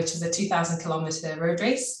 which is a 2,000 kilometer road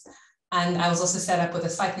race. And I was also set up with a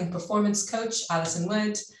cycling performance coach, Alison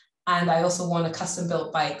Wood. And I also won a custom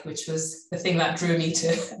built bike, which was the thing that drew me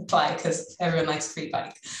to apply because everyone likes a free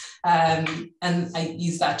bike. And I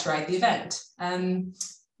used that to ride the event.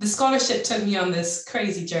 The scholarship took me on this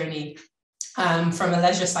crazy journey from a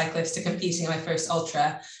leisure cyclist to competing in my first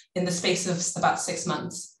ultra in the space of about 6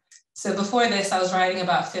 months. So before this, I was riding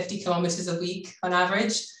about 50 kilometers a week on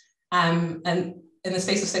average. And in the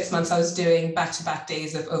space of 6 months, I was doing back-to-back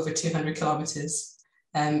days of over 200 kilometers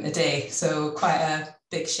a day. So quite a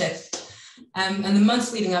big shift. And the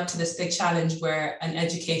months leading up to this big challenge were an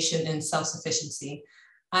education in self-sufficiency.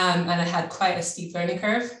 And I had quite a steep learning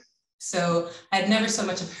curve. So I had never so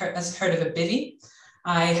much as heard of a bivvy.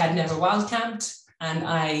 I had never wild camped, and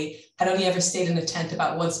I had only ever stayed in a tent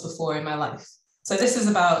about once before in my life. So this is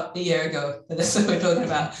about a year ago that this is what we're talking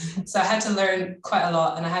about. So I had to learn quite a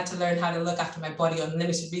lot, and I had to learn how to look after my body on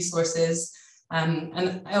limited resources.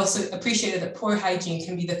 And I also appreciated that poor hygiene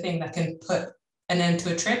can be the thing that can put an end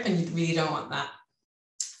to a trip, and you really don't want that.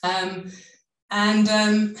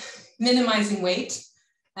 Minimizing weight.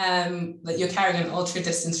 That you're carrying an ultra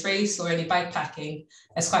distance race or any bike packing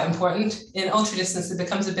is quite important. In ultra distance, it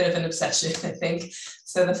becomes a bit of an obsession, I think.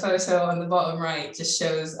 So the photo on the bottom right just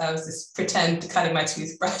shows I was just pretend cutting my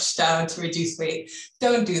toothbrush down to reduce weight.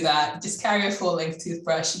 Don't do that. Just carry a full length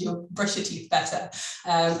toothbrush. You'll brush your teeth better.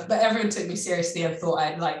 But everyone took me seriously and thought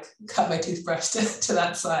I'd like cut my toothbrush to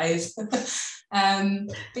that size.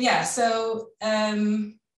 But yeah, so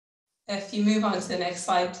if you move on to the next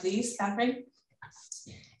slide, please, Catherine.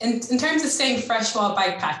 In terms of staying fresh while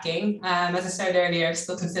bikepacking, as I said earlier, I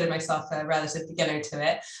still consider myself a relative beginner to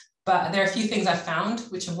it, but there are a few things I've found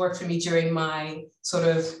which have worked for me during my sort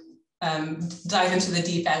of dive into the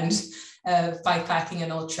deep end of bikepacking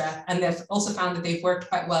and ultra, and they've also found that they've worked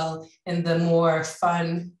quite well in the more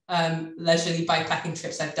fun, leisurely bikepacking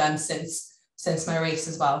trips I've done since my race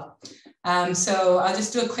as well. So I'll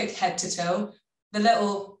just do a quick head to toe. The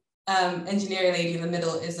little engineer lady in the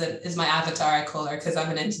middle is my avatar, I call her, because I'm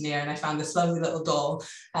an engineer, and I found this lovely little doll,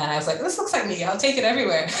 and I was like, this looks like me, I'll take it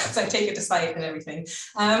everywhere. So I take it to site and everything.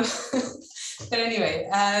 But anyway,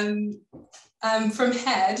 from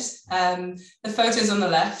head, the photos on the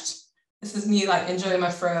left, this is me like enjoying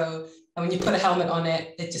my fro. And when you put a helmet on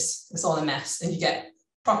it, it's all a mess and you get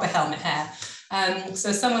proper helmet hair.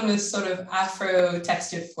 So someone with sort of Afro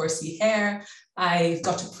textured 4C hair, I've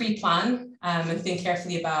got to pre-plan and think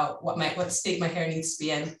carefully about what state my hair needs to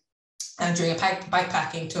be in during a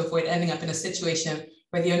bikepacking to avoid ending up in a situation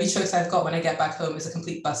where the only choice I've got when I get back home is a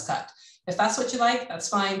complete buzz cut. If that's what you like, that's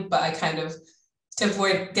fine. But I kind of, to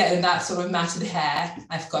avoid getting that sort of matted hair,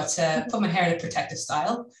 I've got to put my hair in a protective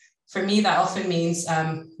style. For me, that often means,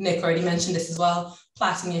 Nick already mentioned this as well,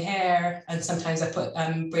 plaiting your hair, and sometimes I put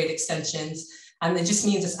braid extensions, and it just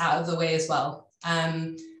means it's out of the way as well.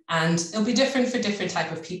 And it'll be different for different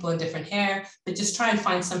type of people and different hair, but just try and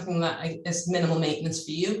find something that is minimal maintenance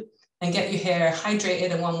for you, and get your hair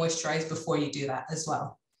hydrated and well moisturized before you do that as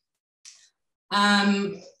well.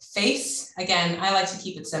 Face, again, I like to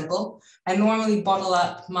keep it simple. I normally bottle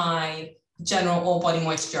up my general all body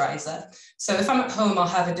moisturizer. So if I'm at home, I'll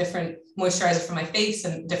have a different moisturizer for my face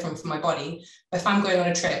and different for my body. But if I'm going on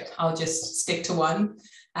a trip, I'll just stick to one.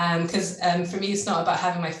 Because for me, it's not about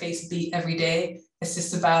having my face beat every day. It's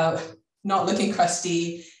just about not looking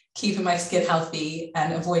crusty, keeping my skin healthy,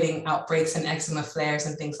 and avoiding outbreaks and eczema flares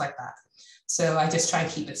and things like that. So I just try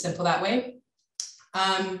and keep it simple that way.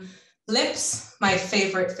 Lips, my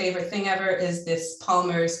favorite thing ever is this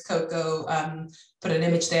Palmer's Cocoa, put an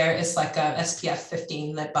image there. It's like a SPF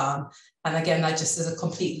 15 lip balm. And again, that just is a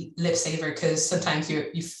complete lip saver, because sometimes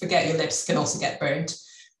you forget your lips can also get burnt,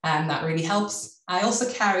 and that really helps. I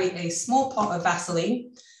also carry a small pot of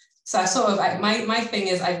Vaseline. So I sort of, my thing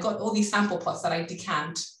is I've got all these sample pots that I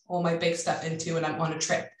decant all my big stuff into when I'm on a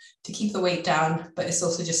trip to keep the weight down, but it's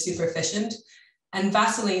also just super efficient. And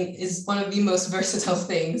Vaseline is one of the most versatile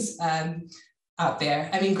things out there.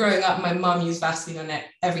 I mean, growing up, my mom used Vaseline on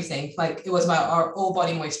everything. Like, it was our all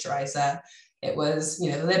body moisturizer. It was,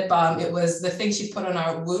 the lip balm. It was the thing she put on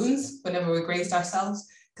our wounds whenever we grazed ourselves,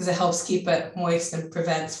 because it helps keep it moist and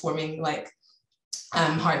prevents forming like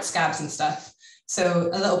hard scabs and stuff. So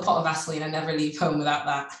a little pot of Vaseline, I never leave home without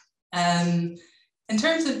that. In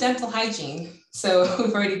terms of dental hygiene, so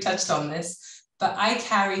we've already touched on this, but I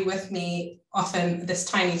carry with me often this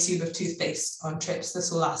tiny tube of toothpaste on trips.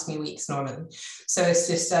 This will last me weeks normally. So it's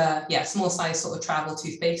just small size sort of travel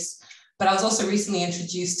toothpaste. But I was also recently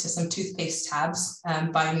introduced to some toothpaste tabs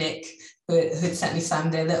by Nick, who had sent me some.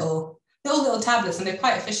 They're little tablets, and they're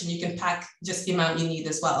quite efficient. You can pack just the amount you need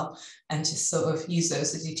as well, and just sort of use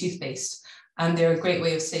those as your toothpaste. And they're a great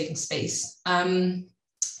way of saving space.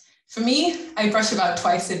 For me, I brush about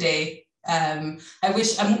twice a day. I'm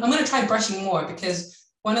going to try brushing more, because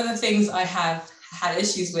one of the things I have had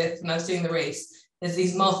issues with when I was doing the race is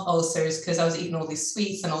these mouth ulcers, because I was eating all these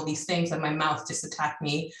sweets and all these things, and my mouth just attacked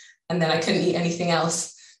me, and then I couldn't eat anything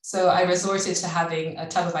else. So I resorted to having a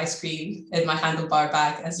tub of ice cream in my handlebar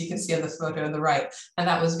bag, as you can see on the photo on the right, and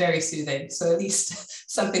that was very soothing. So at least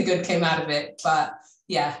something good came out of it. But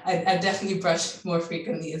yeah, I definitely brush more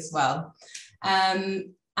frequently as well.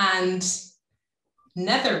 And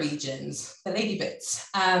nether regions, the lady bits.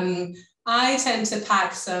 I tend to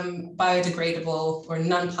pack some biodegradable or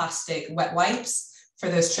non-plastic wet wipes for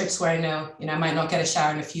those trips where I know, I might not get a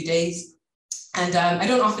shower in a few days. And I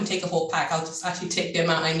don't often take a whole pack. I'll just actually take the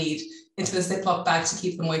amount I need into the Ziploc bag to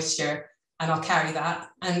keep the moisture, and I'll carry that.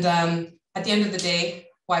 And at the end of the day,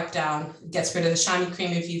 wipe down, gets rid of the chamois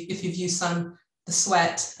cream if you've used some, the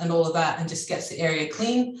sweat and all of that, and just gets the area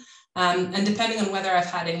clean. And depending on whether I've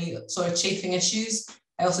had any sort of chafing issues,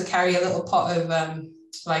 I also carry a little pot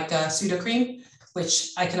of pseudo cream,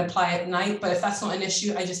 which I can apply at night. But if that's not an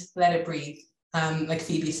issue, I just let it breathe. Like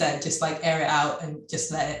Phoebe said, just like air it out and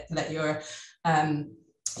just let your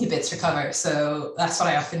bits recover. So that's what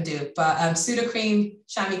I often do. But pseudo cream,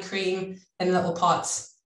 chamois cream in little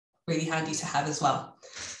pots, really handy to have as well.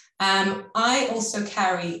 I also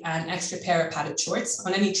carry an extra pair of padded shorts.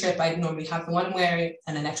 On any trip, I'd normally have the one I'm wearing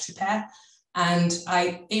and an extra pair. And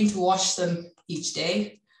I aim to wash them each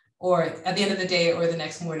day, or at the end of the day, or the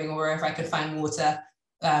next morning, or wherever I can find water.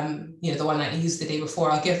 The one that I used the day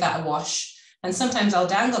before, I'll give that a wash. And sometimes I'll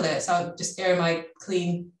dangle it. So I'll just air my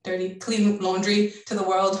clean laundry to the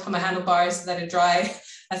world on my handlebars, let it dry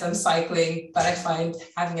as I'm cycling. But I find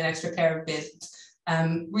having an extra pair of bibs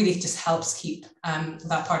really just helps keep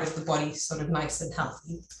that part of the body sort of nice and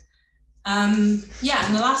healthy. And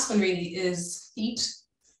the last one really is feet.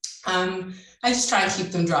 I just try and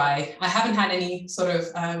keep them dry. I haven't had any sort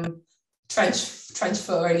of trench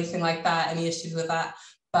foot or anything like that, any issues with that.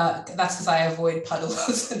 But that's because I avoid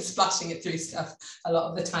puddles and splashing it through stuff a lot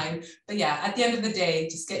of the time. But yeah, at the end of the day,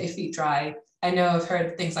 just get your feet dry. I know I've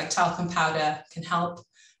heard things like talcum powder can help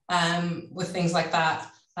with things like that.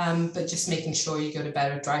 But just making sure you go to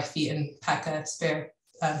bed with dry feet and pack a spare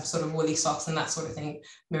sort of woolly socks and that sort of thing.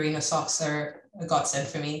 Merino socks are a godsend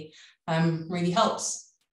for me. Really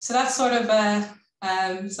helps. So that's sort of a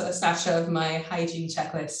snapshot of my hygiene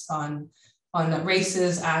checklist on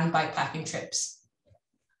races and bikepacking trips.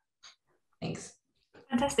 Thanks.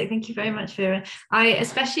 Fantastic. Thank you very much, Vera. I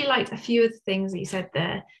especially liked a few of the things that you said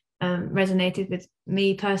there, resonated with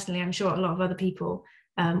me personally. I'm sure a lot of other people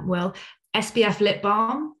will. SPF lip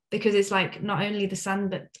balm, because it's like not only the sun,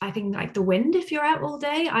 but I think like the wind, if you're out all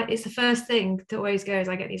day, it's the first thing that always goes.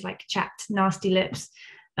 I get these like chapped, nasty lips.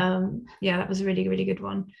 Yeah, that was a really, really good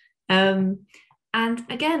one. And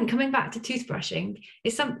again, coming back to toothbrushing,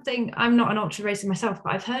 it's something, I'm not an ultra racer myself,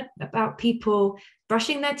 but I've heard about people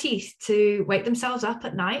brushing their teeth to wake themselves up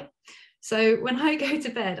at night. So when I go to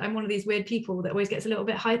bed, I'm one of these weird people that always gets a little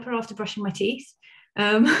bit hyper after brushing my teeth.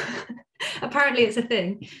 Apparently it's a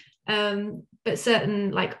thing. But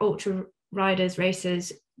certain like ultra riders,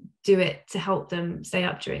 racers do it to help them stay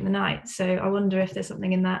up during the night. So I wonder if there's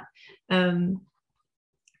something in that.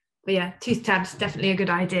 But yeah, tooth tabs, definitely a good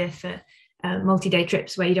idea for multi-day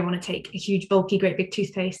trips where you don't want to take a huge, bulky, great big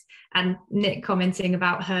toothpaste. And Nick commenting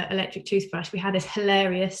about her electric toothbrush. We had this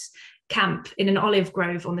hilarious camp in an olive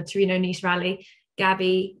grove on the Torino-Nice rally.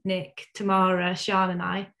 Gabby, Nick, Tamara, Charles and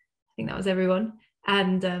I think that was everyone.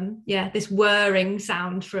 And yeah, this whirring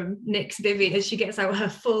sound from Nick's Vivi as she gets out her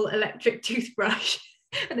full electric toothbrush.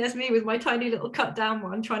 And there's me with my tiny little cut down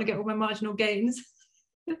one trying to get all my marginal gains.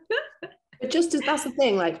 But just as that's the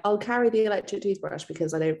thing, like I'll carry the electric toothbrush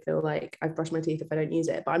because I don't feel like I've brushed my teeth if I don't use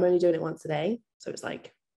it, but I'm only doing it once a day. So it's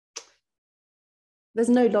like, there's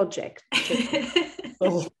no logic.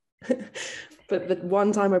 Oh. But the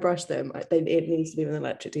one time I brush them, it needs to be with an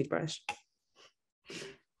electric toothbrush.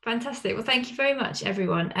 Fantastic. Well, thank you very much,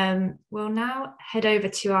 everyone. We'll now head over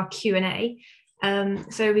to our Q&A.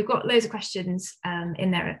 So we've got loads of questions in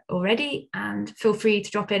there already, and feel free to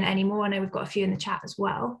drop in any more. I know we've got a few in the chat as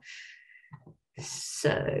well.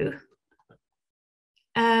 So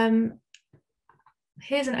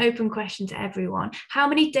here's an open question to everyone. How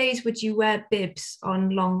many days would you wear bibs on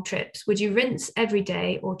long trips? Would you rinse every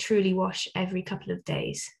day or truly wash every couple of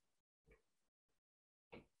days?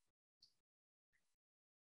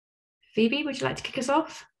 Phoebe, would you like to kick us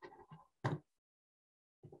off? I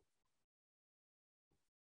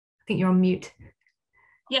think you're on mute.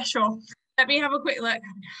 Yeah, sure. Let me have a quick look.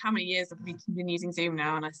 How many years have we been using Zoom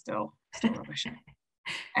now, and I still rubbish it.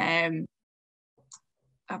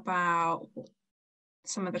 About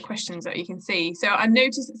some of the questions that you can see. So I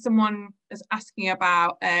noticed that someone is asking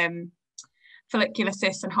about follicular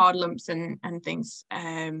cysts and hard lumps and things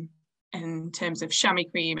in terms of chamois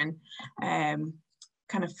cream and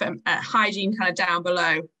kind of hygiene kind of down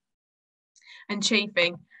below and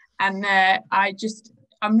chafing. And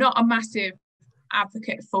I'm not a massive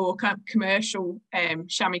advocate for kind of commercial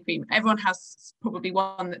chamois cream. Everyone has probably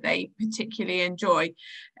one that they particularly enjoy,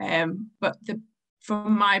 but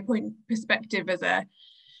from my perspective as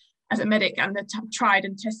a medic and the tried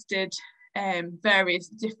and tested various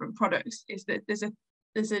different products, is that there's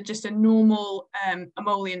just a normal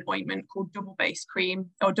emollient ointment called double base cream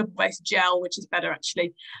or double base gel, which is better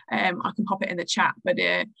actually. I can pop it in the chat, but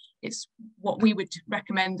it's what we would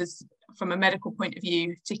recommend as from a medical point of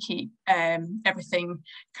view to keep everything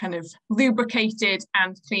kind of lubricated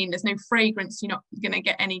and clean. There's no fragrance, you're not going to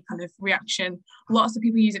get any kind of reaction. Lots of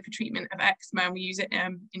people use it for treatment of eczema, and we use it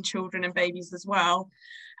in children and babies as well.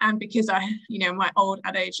 And because my old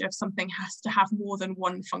adage of something has to have more than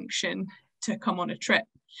one function to come on a trip,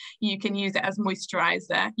 you can use it as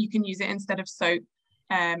moisturizer, you can use it instead of soap,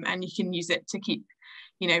 and you can use it to keep,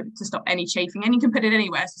 to stop any chafing, and you can put it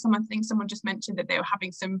anywhere. So someone just mentioned that they were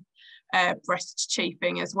having some breast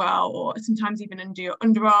chafing as well, or sometimes even under your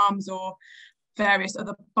underarms or various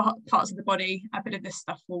other parts of the body. A bit of this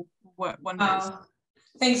stuff will work wonders.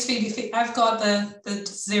 Thanks, Phoebe. I've got the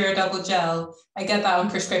Zero Double Gel. I get that on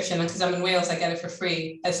prescription because I'm in Wales. I get it for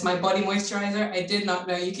free. It's my body moisturizer. I did not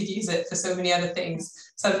know you could use it for so many other things.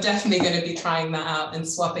 So I'm definitely going to be trying that out and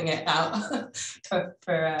swapping it out for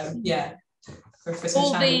some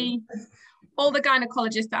all the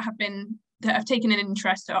gynecologists that have taken an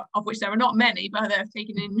interest, of which there are not many, but that have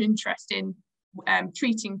taken an interest in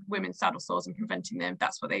treating women's saddle sores and preventing them.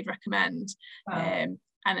 That's what they'd recommend. Wow.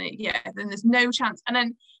 Then there's no chance. And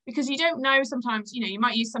then because you don't know, sometimes you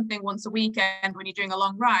might use something once a weekend when you're doing a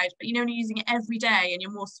long ride, but you're only using it every day and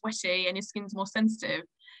you're more sweaty and your skin's more sensitive,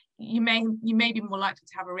 you may be more likely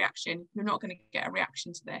to have a reaction. You're not going to get a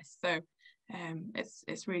reaction to this. So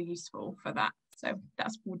it's really useful for that. So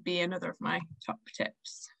that would be another of my top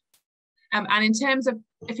tips. And in terms of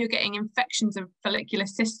if you're getting infections of follicular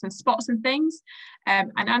cysts and spots and things,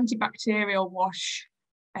 an antibacterial wash,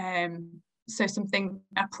 so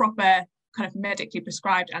a proper kind of medically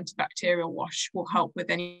prescribed antibacterial wash will help with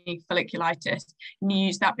any folliculitis. And you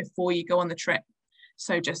use that before you go on the trip.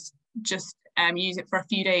 So just use it for a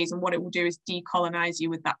few days, and what it will do is decolonize you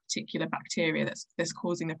with that particular bacteria that's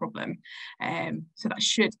causing the problem. So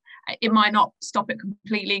it might not stop it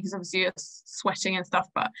completely, because obviously you're sweating and stuff,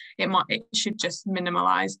 but it should just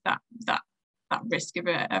minimize that risk of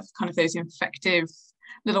kind of those infective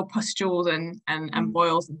little pustules and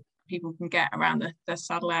boils and people can get around the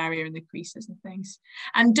saddle area and the creases and things.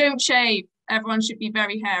 And don't shave. Everyone should be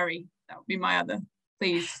very hairy. That would be my other,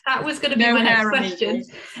 please. That was going to be my next question.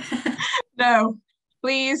 No,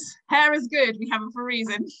 please. Hair is good. We have it for a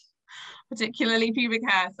reason, particularly pubic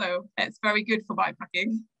hair. So it's very good for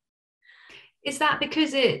bikepacking. Is that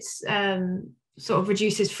because it's sort of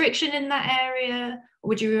reduces friction in that area? Or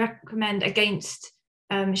would you recommend against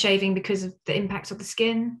shaving because of the impact of the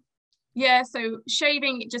skin? Yeah, so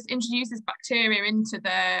shaving just introduces bacteria into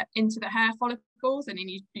the hair follicles, and then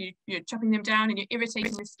you're chopping them down and you're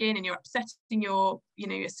irritating the skin and you're upsetting your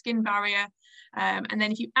skin barrier. And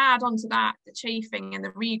then if you add onto that the chafing and the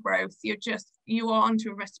regrowth, you are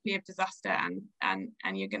onto a recipe of disaster, and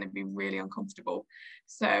you're going to be really uncomfortable.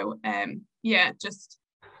 So yeah, just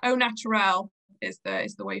au naturel is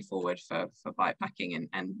the way forward for bikepacking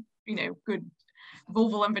and good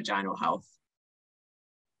vulval and vaginal health.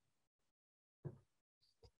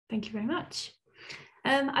 Thank you very much.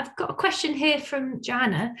 I've got a question here from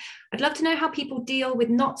Joanna. I'd love to know how people deal with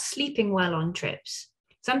not sleeping well on trips.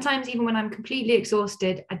 Sometimes even when I'm completely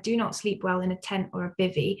exhausted, I do not sleep well in a tent or a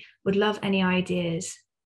bivvy. Would love any ideas.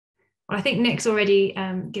 Well, I think Nick's already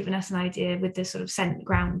given us an idea with the sort of scent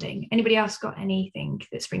grounding. Anybody else got anything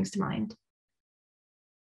that springs to mind?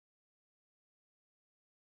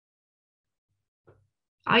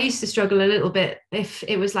 I used to struggle a little bit if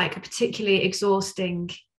it was like a particularly exhausting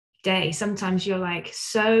day. Sometimes you're like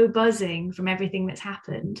so buzzing from everything that's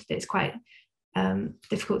happened that it's quite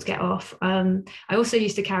difficult to get off. I also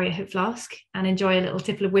used to carry a hip flask and enjoy a little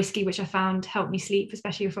tipple of whiskey, which I found helped me sleep,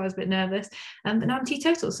 especially if I was a bit nervous. But now I'm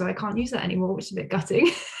teetotal, so I can't use that anymore, which is a bit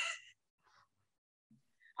gutting.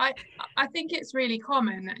 I think it's really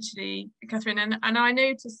common, actually, Catherine, and I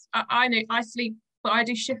notice I sleep, but I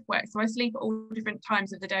do shift work, so I sleep at all different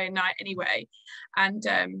times of the day and night anyway, and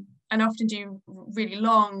often do really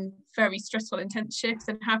long, very stressful, intense shifts,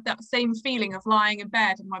 and have that same feeling of lying in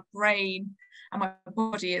bed and my brain and my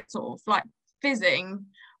body is sort of like fizzing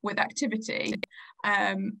with activity.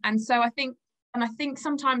 And so I think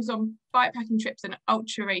sometimes on bikepacking trips and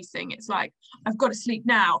ultra racing, it's like, I've got to sleep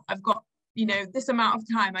now. I've got, this amount of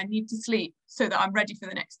time I need to sleep so that I'm ready for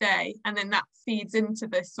the next day. And then that feeds into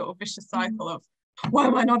this sort of vicious cycle of, why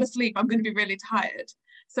am I not asleep? I'm going to be really tired.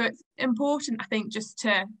 So it's important, I think, just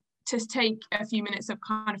to take a few minutes of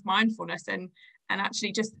kind of mindfulness and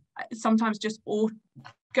actually just sometimes just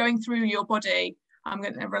going through your body. I'm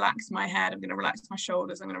going to relax my head, I'm going to relax my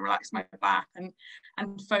shoulders, I'm going to relax my back, and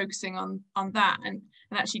focusing on that, and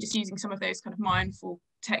actually just using some of those kind of mindful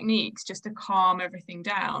techniques just to calm everything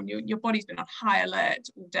down. Your body's been on high alert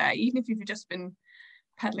all day, even if you've just been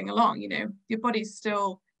pedaling along, your body's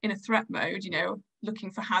still in a threat mode,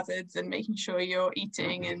 looking for hazards and making sure you're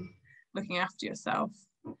eating and looking after yourself.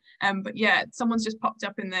 But yeah, someone's just popped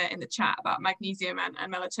up in the chat about magnesium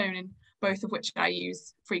and melatonin, both of which I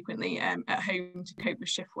use frequently at home to cope with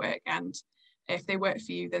shift work. And if they work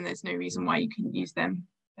for you, then there's no reason why you couldn't use them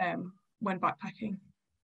when bikepacking.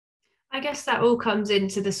 I guess that all comes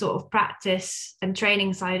into the sort of practice and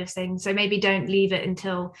training side of things. So maybe don't leave it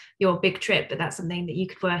until your big trip, but that's something that you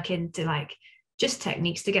could work into, like just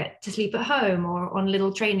techniques to get to sleep at home or on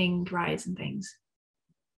little training rides and things.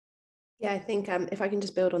 Yeah, I think if I can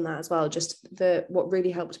just build on that as well, just what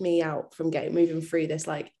really helped me out from moving through this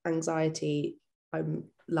like anxiety, I'm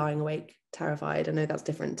lying awake terrified. I know that's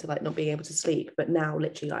different to like not being able to sleep, but now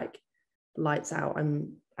literally like lights out,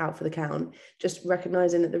 I'm out for the count. Just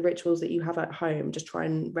recognizing that the rituals that you have at home, just try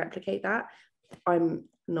and replicate that. I'm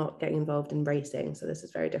not getting involved in racing, so this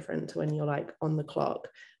is very different to when you're like on the clock,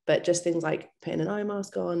 but just things like putting an eye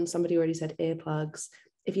mask on. Somebody already said earplugs.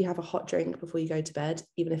 If you have a hot drink before you go to bed,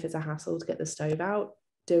 even if it's a hassle to get the stove out,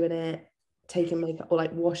 doing it, taking makeup, or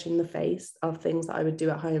like washing the face, are things that I would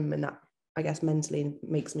do at home, and that I guess mentally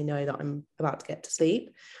makes me know that I'm about to get to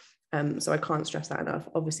sleep. So I can't stress that enough.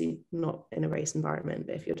 Obviously not in a race environment,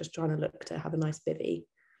 but if you're just trying to look to have a nice bivvy,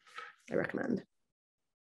 I recommend.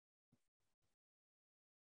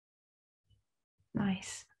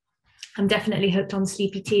 Nice. I'm definitely hooked on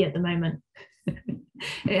sleepy tea at the moment.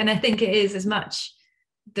 And I think it is as much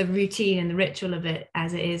the routine and the ritual of it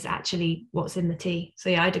as it is actually what's in the tea. So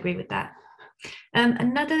yeah, I'd agree with that.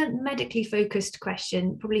 Another medically focused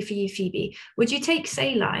question, probably for you, Phoebe. Would you take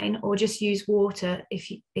saline or just use water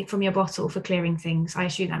from your bottle for clearing things? I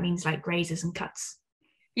assume that means like grazes and cuts.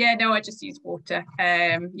 Yeah, no, I just use water.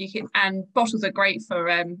 And bottles are great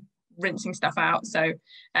for rinsing stuff out. So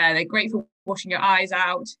they're great for washing your eyes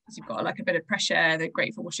out. If you've got like a bit of pressure, they're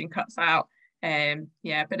great for washing cuts out.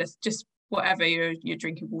 But it's just whatever your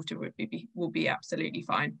drinking water will be absolutely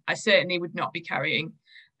fine. I certainly would not be carrying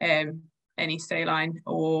any saline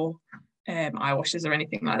or eye washes or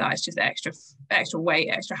anything like that. It's just extra weight,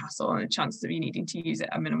 extra hassle, and the chances of you needing to use it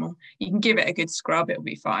are minimal. You can give it a good scrub, it'll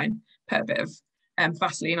be fine. Put a bit of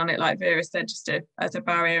Vaseline on it, like Vera said, just as a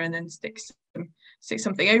barrier, and then stick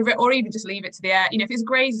something over it, or even just leave it to the air. You know, if it's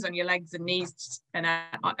grazes on your legs and knees and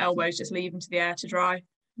elbows, just leave them to the air to dry.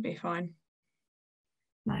 It'll be fine.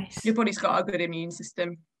 Nice. Your body's got a good immune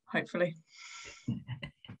system, hopefully.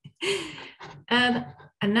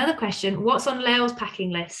 Another question, what's on Lael's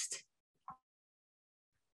packing list?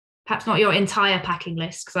 Perhaps not your entire packing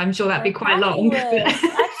list, because I'm sure that'd be quite long.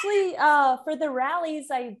 Actually, for the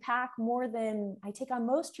rallies, I pack more than I take on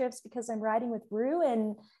most trips because I'm riding with Rue,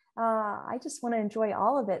 and I just want to enjoy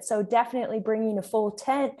all of it. So definitely bringing a full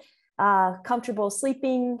tent, comfortable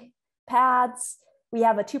sleeping pads. We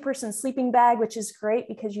have a 2-person sleeping bag, which is great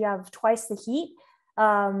because you have twice the heat.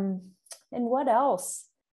 And what else?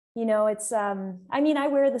 You know, it's, I mean, I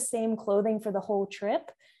wear the same clothing for the whole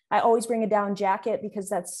trip. I always bring a down jacket because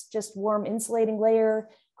that's just warm insulating layer,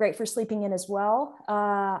 great for sleeping in as well.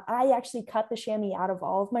 I actually cut the chamois out of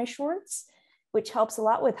all of my shorts, which helps a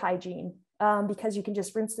lot with hygiene because you can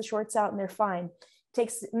just rinse the shorts out and they're fine.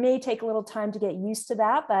 May take a little time to get used to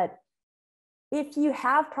that, but if you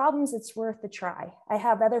have problems, it's worth a try. I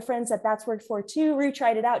have other friends that's worked for too. Rue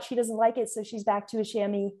tried it out. She doesn't like it, so she's back to a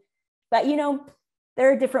chamois. But, you know, there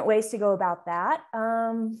are different ways to go about that.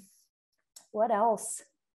 What else?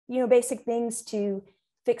 You know, basic things to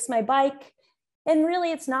fix my bike. And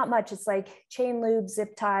really, it's not much. It's like chain lube,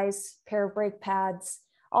 zip ties, pair of brake pads,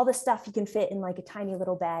 all the stuff you can fit in like a tiny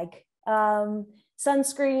little bag.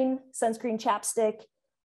 Sunscreen chapstick,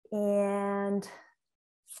 and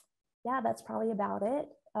yeah, that's probably about it.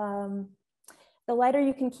 The lighter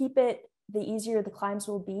you can keep it, the easier the climbs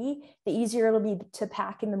will be, the easier it'll be to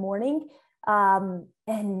pack in the morning. And,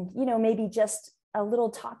 you know, maybe just a little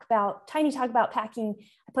tiny talk about packing.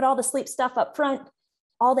 I put all the sleep stuff up front,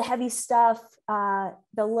 all the heavy stuff. The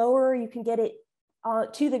lower you can get it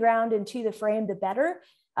to the ground and to the frame, the better.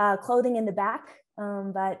 Clothing in the back.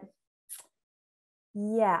 But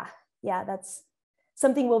yeah, that's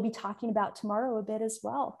something we'll be talking about tomorrow a bit as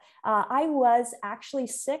well. I was actually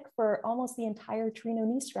sick for almost the entire Torino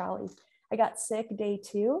Nice rally. I got sick day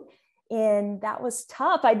 2, and that was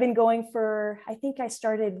tough. I'd been going I think I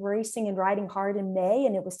started racing and riding hard in May,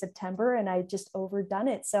 and it was September, and I just overdone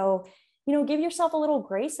it. So, you know, give yourself a little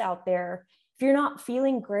grace out there. If you're not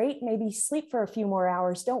feeling great, maybe sleep for a few more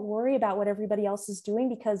hours. Don't worry about what everybody else is doing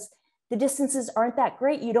because the distances aren't that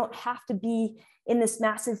great. You don't have to be in this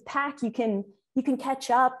massive pack. You can catch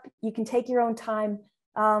up, you can take your own time,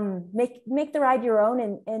 make the ride your own,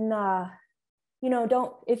 and you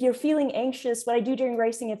know, if you're feeling anxious, what I do during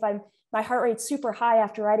racing, if my heart rate's super high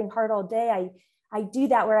after riding hard all day, I do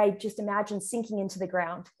that where I just imagine sinking into the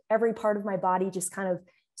ground, every part of my body just kind of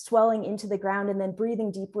swelling into the ground, and then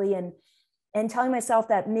breathing deeply and telling myself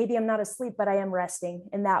that maybe I'm not asleep, but I am resting,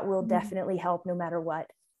 and that will definitely help no matter what.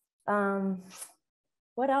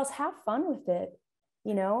 What else? Have fun with it.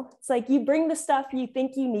 You know, it's like you bring the stuff you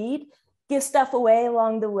think you need, give stuff away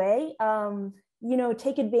along the way. You know,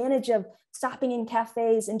 take advantage of stopping in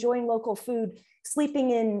cafes, enjoying local food, sleeping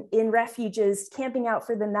in refuges, camping out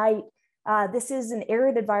for the night. This is an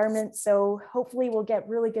arid environment, so hopefully we'll get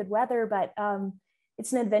really good weather, but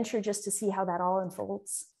it's an adventure just to see how that all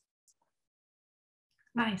unfolds.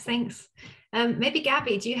 Nice, thanks. Maybe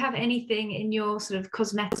Gabby, do you have anything in your sort of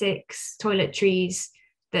cosmetics, toiletries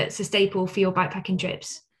that's a staple for your bikepacking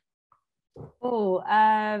trips?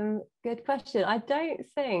 Oh, good question. I don't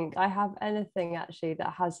think I have anything actually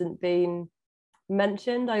that hasn't been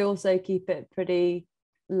mentioned. I also keep it pretty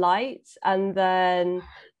light, and then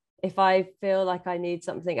if I feel like I need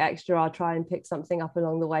something extra, I'll try and pick something up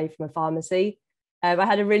along the way from a pharmacy. I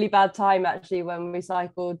had a really bad time actually when we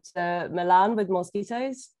cycled to Milan with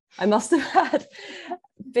mosquitoes. I must have had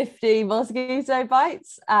 50 mosquito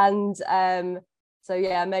bites, and so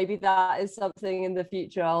yeah, maybe that is something in the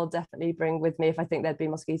future I'll definitely bring with me if I think there'd be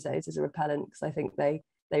mosquitoes as a repellent, because I think they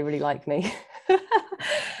they really like me.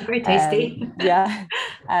 Very tasty. Yeah.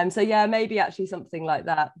 So yeah, maybe actually something like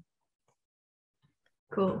that.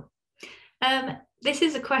 Cool. This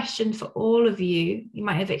is a question for all of you. You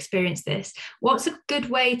might have experienced this. What's a good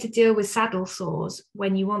way to deal with saddle sores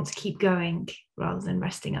when you want to keep going rather than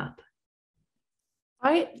resting up?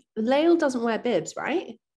 Lael doesn't wear bibs,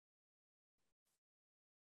 right?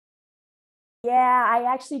 Yeah,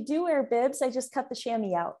 I actually do wear bibs. I just cut the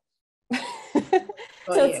chamois out.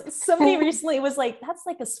 So somebody recently was like, that's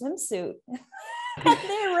like a swimsuit.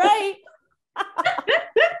 They're right.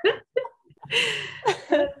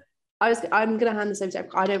 I'm gonna hand this over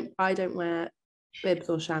to I don't wear bibs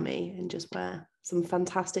or chamois, and just wear some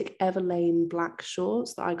fantastic Everlane black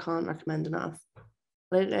shorts that I can't recommend enough.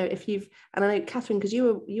 I don't know if and I know Katherine, because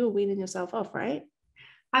you were weaning yourself off, right?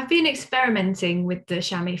 I've been experimenting with the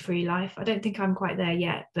chamois free life. I don't think I'm quite there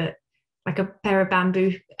yet, but like a pair of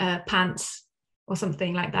bamboo pants or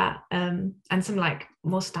something like that, and some like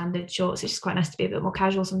more standard shorts. It's just quite nice to be a bit more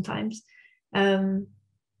casual sometimes.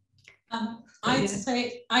 I'd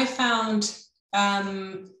say I found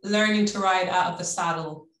learning to ride out of the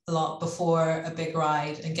saddle a lot before a big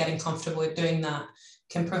ride and getting comfortable with doing that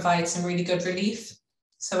can provide some really good relief.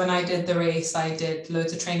 So when I did the race, I did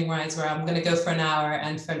loads of training rides where I'm going to go for an hour,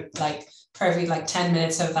 and for every 10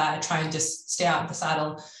 minutes of that, I try and just stay out of the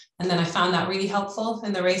saddle. And then I found that really helpful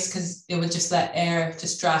in the race, because it would just let air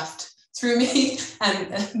just draft through me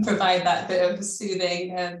and provide that bit of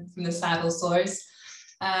soothing from the saddle sores.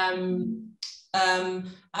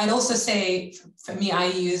 I'd also say for me, I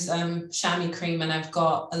use chamois cream, and I've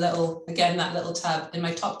got that little tub in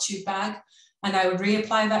my top tube bag, and I would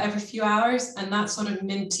reapply that every few hours, and that sort of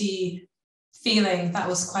minty feeling,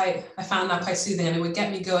 I found that quite soothing, and it would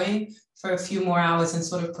get me going for a few more hours and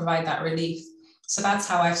sort of provide that relief. So that's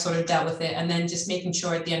how I've sort of dealt with it. And then just making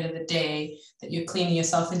sure at the end of the day that you're cleaning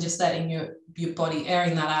yourself and just letting your body,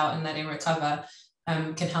 airing that out and letting it recover,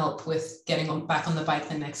 can help with getting back on the bike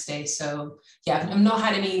the next day. So yeah, I've not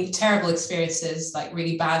had any terrible experiences, like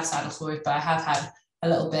really bad saddle sores, but I have had a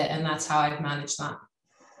little bit, and that's how I've managed that.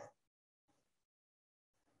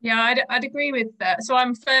 Yeah, I'd agree with that. So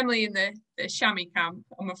I'm firmly in the chamois camp,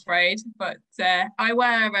 I'm afraid, but I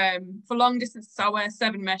wear, for long distances, I wear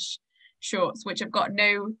 7 mesh shorts, which have got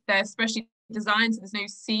they're specially designed so there's no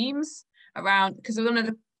seams around, because one of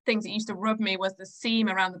the things that used to rub me was the seam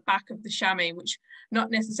around the back of the chamois, which not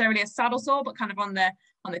necessarily a saddle sore, but kind of on the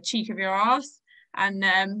cheek of your arse. And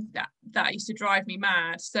that used to drive me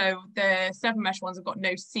mad. So the 7 mesh ones have got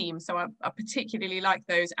no seam. So I particularly like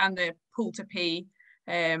those, and they're pull to pee.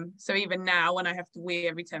 So even now when I have to wee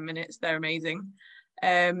every 10 minutes, they're amazing.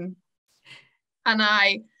 And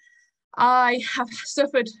I have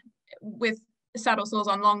suffered with saddle sores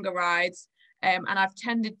on longer rides, and I've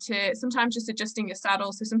tended to sometimes just adjusting your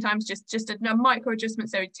saddle. So sometimes just a micro adjustment,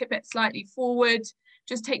 so tip it slightly forward,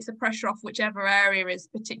 just takes the pressure off whichever area is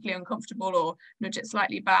particularly uncomfortable, or nudge it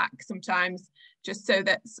slightly back sometimes, just so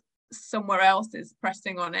that somewhere else is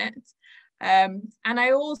pressing on it. And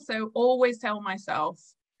I also always tell myself,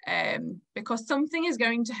 because something is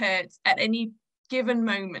going to hurt at any given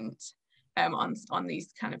moment on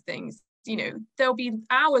these kind of things. You know, there'll be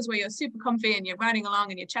hours where you're super comfy and you're riding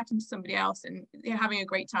along and you're chatting to somebody else and you're having a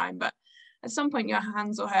great time, but at some point your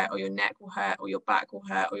hands will hurt, or your neck will hurt, or your back will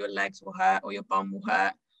hurt, or your legs will hurt, or your bum will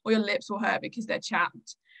hurt, or your lips will hurt because they're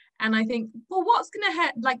chapped. And I think, well, what's going to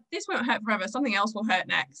hurt? Like, this won't hurt forever, something else will hurt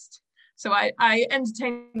next. So I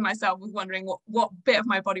entertain myself with wondering what bit of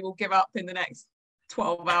my body will give up in the next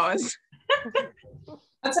 12 hours.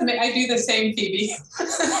 That's amazing. I do the same, Phoebe. You know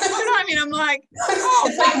what I mean? I'm like, oh,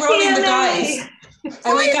 it's like rolling the dice.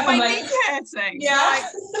 I wake up, I'm like, hurting. Yeah. Like,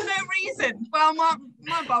 for no reason. Well,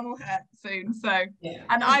 my bum will hurt soon. So, yeah.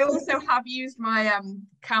 And I also have used my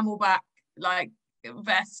camelback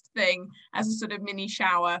vest thing as a sort of mini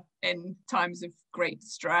shower in times of great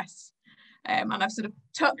stress. And I've sort of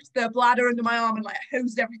tucked the bladder under my arm and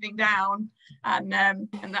hosed everything down, and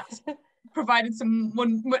that's provided some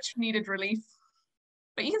much needed relief.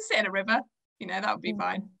 But you can sit in a river, that would be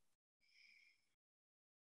fine.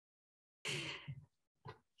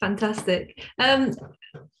 Fantastic.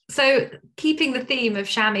 So keeping the theme of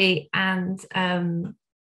chamois and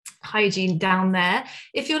hygiene down there,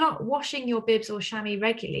 if you're not washing your bibs or chamois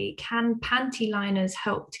regularly, can panty liners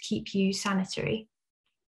help to keep you sanitary?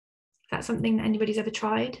 Is that something that anybody's ever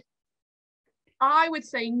tried? I would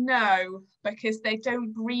say no, because they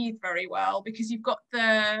don't breathe very well, because you've got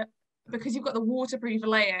the waterproof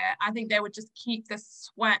layer. I think they would just keep the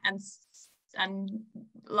sweat and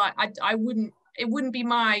I wouldn't, it wouldn't be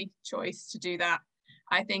my choice to do that.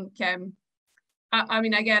 I think I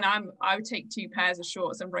mean, again, I would take 2 pairs of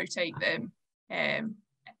shorts and rotate them.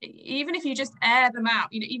 Even if you just air them out,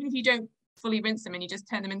 even if you don't fully rinse them and you just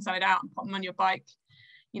turn them inside out and put them on your bike,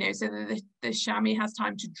 so that the chamois has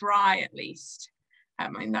time to dry at least. I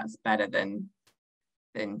mean, that's better than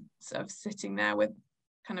sort of sitting there with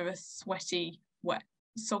kind of a sweaty, wet,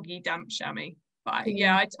 soggy, damp chamois. But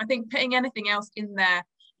I think putting anything else in there,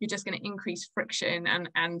 you're just going to increase friction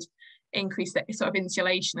and increase the sort of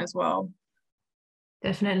insulation as well.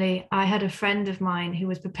 Definitely. I had a friend of mine who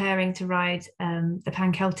was preparing to ride the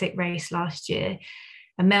Pan Celtic race last year,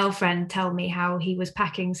 a male friend, tell me how he was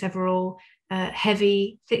packing several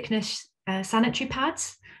heavy thickness sanitary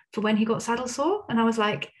pads for when he got saddle sore. And I was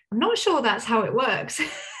like, I'm not sure that's how it works.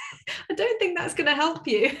 I don't think that's going to help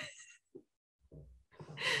you.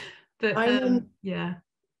 But yeah.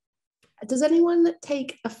 Does anyone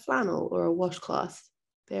take a flannel or a washcloth?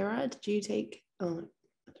 Vera, did you take, I don't know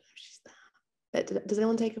if she's there. Does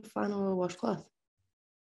anyone take a flannel or a washcloth?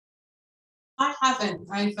 I haven't.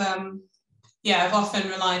 I've often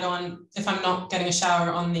relied on, if I'm not getting a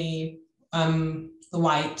shower, on the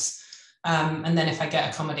wipes, and then if I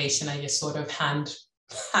get accommodation, I just sort of hand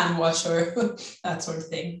wash or that sort of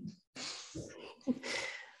thing.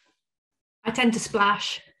 I tend to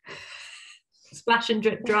splash and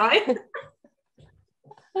drip dry.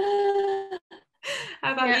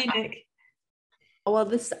 How about you, Nick? Well,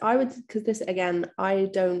 because again, I'm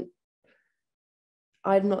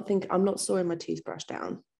not storing my toothbrush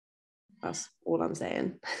down. That's all I'm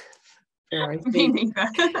saying. Me neither.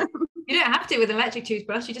 You don't have to with an electric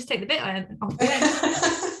toothbrush, you just take the bit off the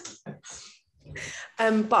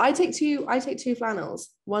end. But I take two flannels,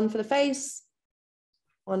 one for the face,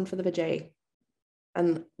 one for the vajay.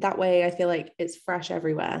 And that way I feel like it's fresh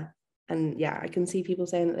everywhere. And yeah, I can see people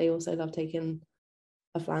saying that they also love taking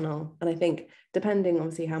a flannel. And I think depending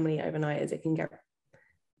obviously how many overnighters, it can get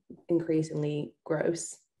increasingly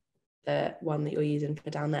gross, the one that you're using for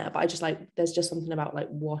down there. But I just there's just something about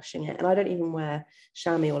washing it. And I don't even wear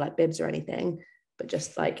chamois or bibs or anything, but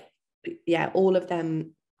just all of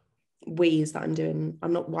them wheeze that I'm doing,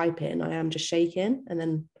 I'm not wiping, I am just shaking. And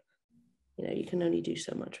then you can only do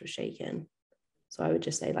so much with shaking. So I would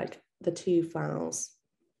just say the 2 flannels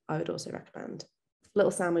I would also recommend.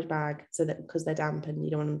 Little sandwich bag, so that because they're damp and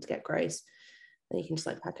you don't want them to get gross, then you can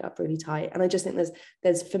just pack it up really tight. And I just think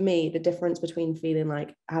there's for me, the difference between feeling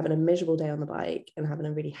like having a miserable day on the bike and having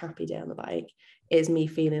a really happy day on the bike is me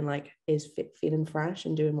feeling feeling fresh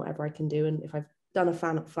and doing whatever I can do. And if I've done a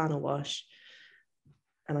flannel wash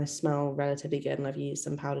and I smell relatively good and I've used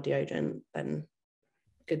some powder deodorant, then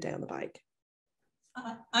good day on the bike.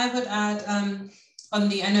 I would add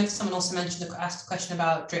I know someone also asked a question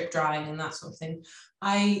about drip drying and that sort of thing.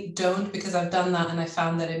 I don't, because I've done that and I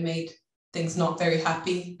found that it made things not very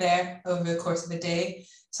happy there over the course of a day.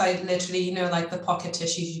 So I literally, the pocket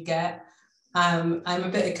tissues you get. I'm a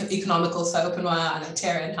bit economical, so I open one out and I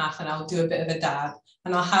tear it in half and I'll do a bit of a dab.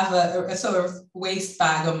 And I'll have a sort of waste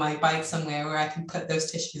bag on my bike somewhere where I can put those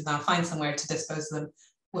tissues and I'll find somewhere to dispose of them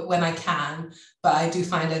when I can. But I do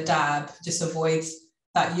find a dab just avoids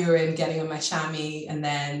that urine getting on my chamois and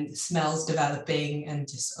then smells developing and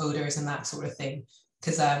just odors and that sort of thing.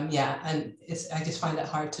 Because and I just find it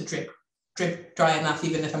hard to drip dry enough,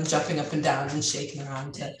 even if I'm jumping up and down and shaking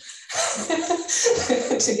around to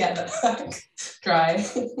to get that back dry.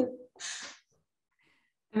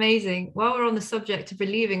 Amazing. While we're on the subject of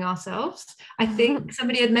relieving ourselves, I think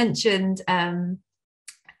somebody had mentioned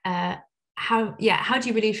how do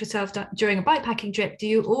you relieve yourself during a bikepacking trip? Do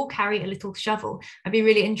you all carry a little shovel? I'd be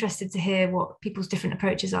really interested to hear what people's different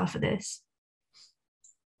approaches are for this.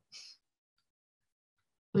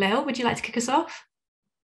 Leo, would you like to kick us off?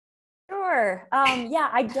 Sure.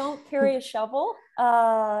 I don't carry a shovel.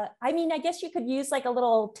 I guess you could use a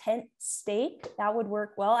little tent stake. That would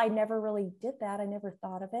work well. I never really did that. I never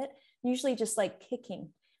thought of it. Usually just kicking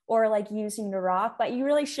or using the rock, but you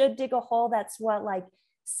really should dig a hole that's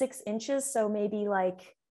 6 inches. So maybe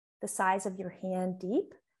the size of your hand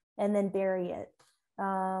deep, and then bury it.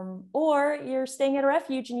 Or you're staying at a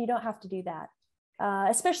refuge and you don't have to do that.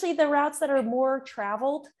 Especially the routes that are more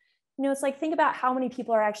traveled. It's think about how many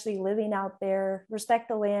people are actually living out there. Respect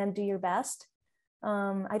the land, do your best.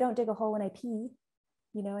 I don't dig a hole when I pee.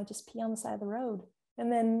 I just pee on the side of the road.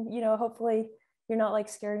 And then, hopefully you're not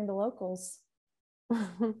scaring the locals.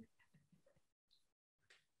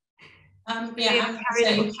 I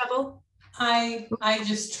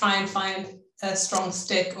just try and find a strong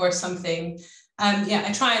stick or something.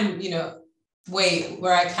 I try and weight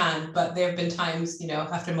where I can, but there have been times, you know,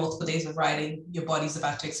 after multiple days of riding, your body's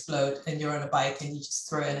about to explode and you're on a bike and you just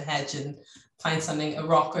throw in a hedge and find something, a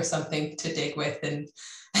rock or something to dig with and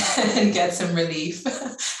get some relief.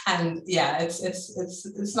 And yeah,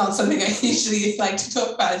 it's not something I usually like to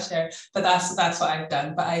talk about and share, but that's what I've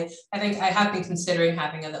done. But I think I have been considering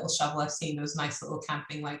having a little shovel. I've seen those nice little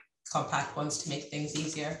camping, like compact ones to make things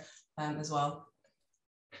easier as well.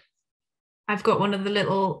 I've got one of the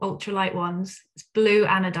little ultralight ones. It's blue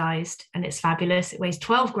anodized and it's fabulous. It weighs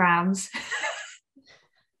 12 grams.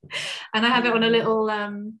 And I have it on a little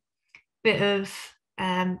bit of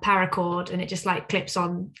paracord, and it just like clips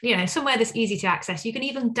on, you know, somewhere that's easy to access. You can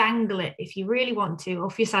even dangle it if you really want to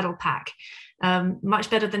off your saddle pack. Much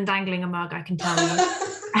better than dangling a mug, I can tell you.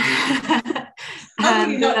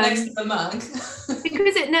 Hopefully not next to the mug.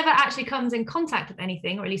 Because it never actually comes in contact with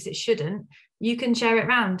anything, or at least it shouldn't. You can share it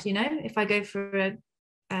around, you know. If I go for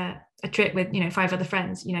a trip with, you know, 5 other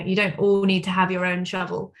friends, you know, you don't all need to have your own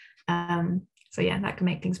shovel. So yeah, that can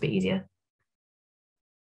make things a bit easier.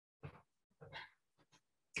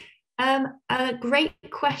 A great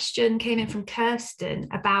question came in from Kirsten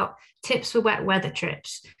about tips for wet weather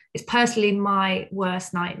trips. It's personally my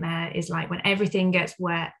worst nightmare is like when everything gets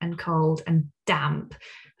wet and cold and damp.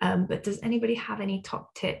 But does anybody have any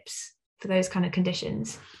top tips for those kind of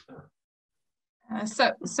conditions?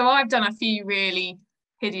 So I've done a few really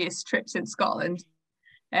hideous trips in Scotland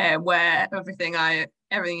where everything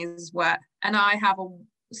is wet, and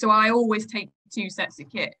I always take 2 sets of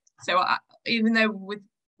kit. So even though with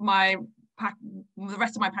my pack, the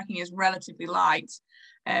rest of my packing is relatively light,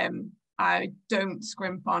 I don't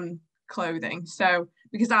scrimp on clothing. So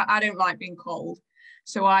because I don't like being cold,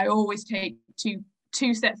 so I always take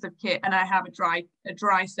two sets of kit, and I have a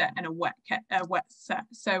dry set and a wet set.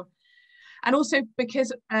 So, and also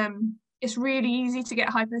because it's really easy to get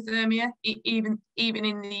hypothermia, even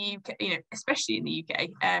in the UK, you know, especially in the UK,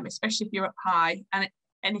 especially if you're up high, and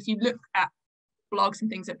if you look at blogs and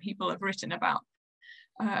things that people have written about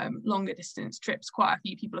longer distance trips, quite a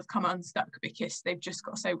few people have come unstuck because they've just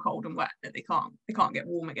got so cold and wet that they can't get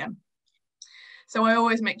warm again. So I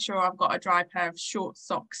always make sure I've got a dry pair of short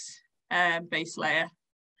socks, base layer,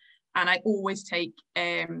 and I always take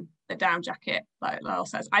a down jacket. Like Lyle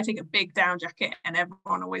says, I take a big down jacket, and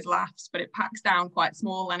everyone always laughs, but it packs down quite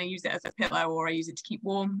small, and I use it as a pillow, or I use it to keep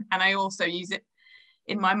warm. And I also use it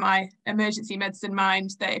in my emergency medicine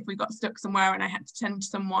mind, that if we got stuck somewhere and I had to tend to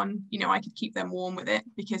someone, you know, I could keep them warm with it.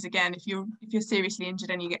 Because again, if you're seriously injured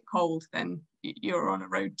and you get cold, then you're on a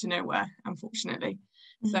road to nowhere, unfortunately.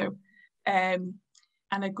 So and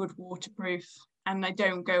a good waterproof, and I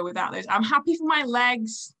don't go without those. I'm happy for my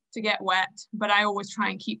legs to get wet, but I always try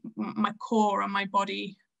and keep my core and my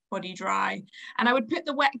body dry. And I would put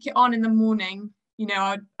the wet kit on in the morning. You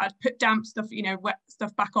know, I'd put damp stuff, you know, wet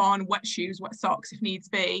stuff back on, wet shoes, wet socks if needs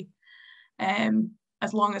be,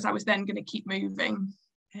 as long as I was then going to keep moving.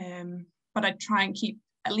 But I'd try and keep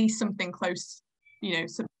at least something close, you know,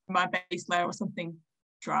 my base layer or something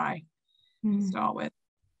dry to start with.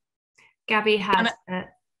 Gabby has a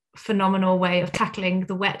phenomenal way of tackling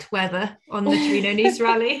the wet weather on the Torino Nice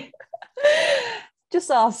rally.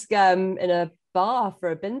 Just ask in a bar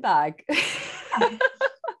for a bin bag.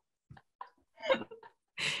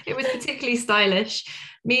 It was particularly stylish.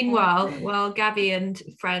 Meanwhile, while Gabby and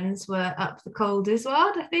friends were up the Col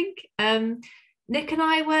d'Isoard, I think, Nick and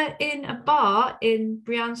I were in a bar in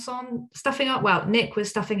Briançon stuffing up. Well, Nick was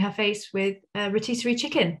stuffing her face with rotisserie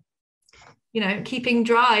chicken, you know, keeping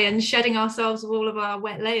dry and shedding ourselves of all of our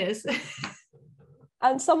wet layers.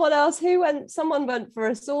 And someone went for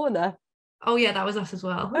a sauna. Oh yeah, that was us as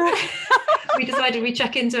well. We decided we'd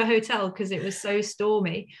check into a hotel because it was so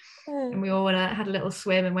stormy, and we all had a little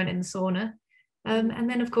swim and went in the sauna. And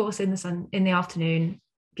then of course in the afternoon,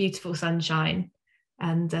 beautiful sunshine,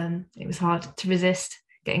 and it was hard to resist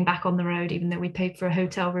getting back on the road, even though we paid for a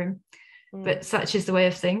hotel room. But such is the way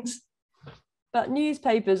of things. But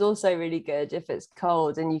newspaper's also really good if it's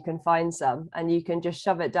cold and you can find some, and you can just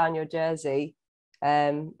shove it down your jersey,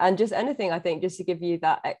 and just anything, I think, just to give you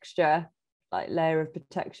that extra like layer of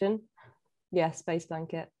protection. Yeah, space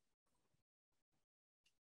blanket.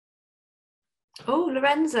 Oh,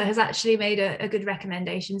 Lorenza has actually made a good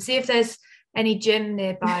recommendation. See if there's any gym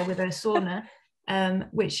nearby with a sauna,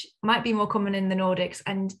 which might be more common in the Nordics,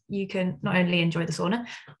 and you can not only enjoy the sauna,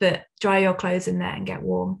 but dry your clothes in there and get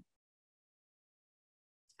warm.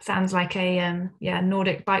 Sounds like a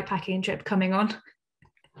Nordic bikepacking trip coming on.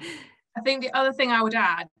 I think the other thing I would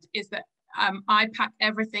add is that I pack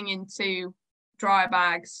everything into dryer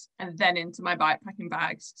bags and then into my bikepacking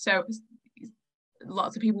bags. So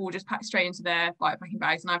lots of people will just pack straight into their bikepacking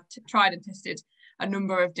bags, and I've tried and tested a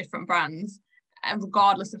number of different brands, and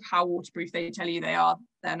regardless of how waterproof they tell you they are,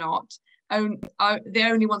 they're not. The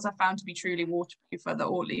only ones I found to be truly waterproof are the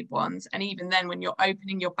all-leaf ones, and even then, when you're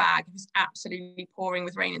opening your bag, if it's absolutely pouring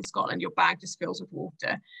with rain in Scotland, your bag just fills with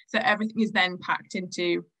water. So everything is then packed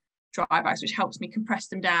into dry bags, which helps me compress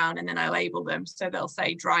them down, and then I label them. So they'll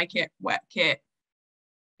say dry kit, wet kit,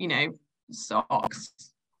 you know, socks,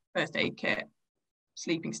 first aid kit,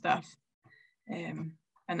 sleeping stuff,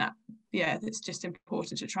 and that, yeah, it's just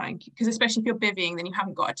important to try and keep, because especially if you're bivvying, then you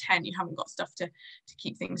haven't got a tent, you haven't got stuff to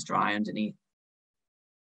keep things dry underneath.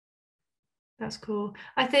 That's cool.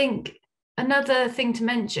 I think another thing to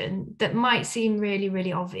mention that might seem really,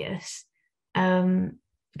 really obvious,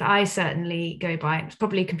 that I certainly go by, it's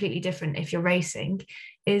probably completely different if you're racing,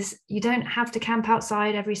 is you don't have to camp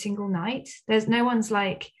outside every single night. There's no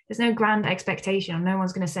grand expectation, or no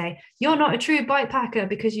one's going to say, you're not a true bikepacker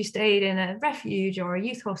because you stayed in a refuge or a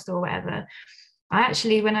youth hostel or whatever. I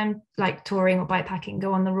actually, when I'm like touring or bikepacking,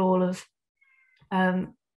 go on the rule of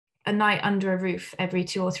a night under a roof every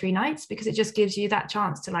 2 or 3 nights, because it just gives you that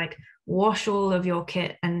chance to like wash all of your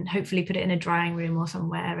kit and hopefully put it in a drying room or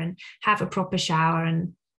somewhere and have a proper shower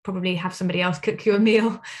and probably have somebody else cook you a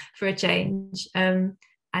meal for a change.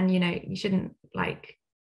 And you know, you shouldn't like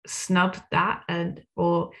snub that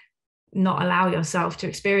or not allow yourself to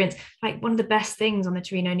experience. Like, one of the best things on the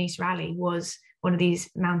Torino-Nice rally was one of these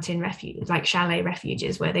mountain refuges, like chalet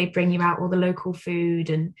refuges, where they bring you out all the local food,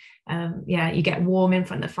 and you get warm in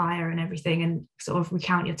front of the fire and everything, and sort of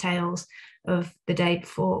recount your tales of the day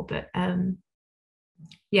before. But don't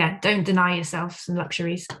deny yourself some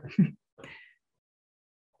luxuries.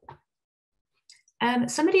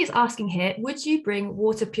 Somebody is asking here, would you bring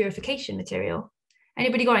water purification material?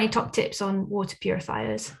 Anybody got any top tips on water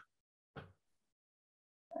purifiers?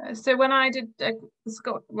 So when I did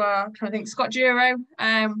Scott Duro,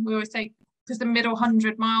 we always take, because the middle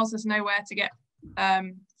 100 miles, there's nowhere to get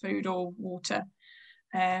food or water.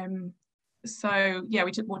 So yeah,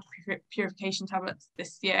 we took water purification tablets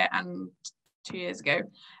this year and 2 years ago,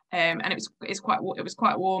 and it was quite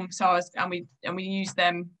warm. So we used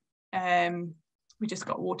them. We just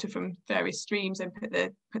got water from various streams and put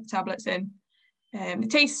the tablets in.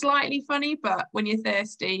 It tastes slightly funny, but when you're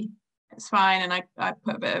thirsty, it's fine. And I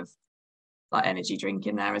put a bit of like energy drink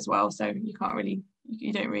in there as well, so you don't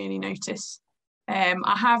really notice.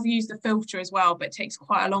 I have used the filter as well, but it takes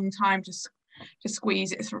quite a long time to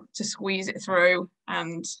squeeze it through,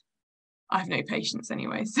 and I have no patience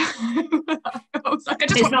anyway. So I was like,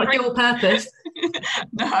 it's not dual purpose.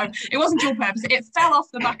 No, it wasn't dual purpose. It fell off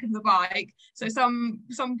the back of the bike, so some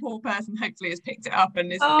poor person hopefully has picked it up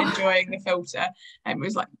and is enjoying the filter, and it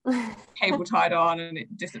was like cable tied on and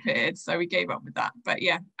it disappeared, so we gave up with that. But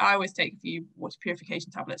yeah, I always take a few water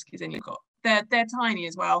purification tablets, because then they're tiny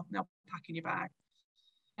as well, and they'll pack in your bag.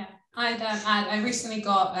 Yeah, I recently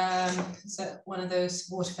got one of those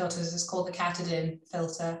water filters. It's called the Katherine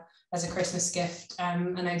filter, as a Christmas gift,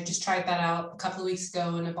 and I just tried that out a couple of weeks ago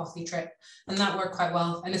on a bothy trip, and that worked quite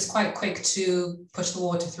well, and it's quite quick to push the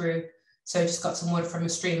water through. So I just got some water from a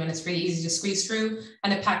stream, and it's really easy to squeeze through,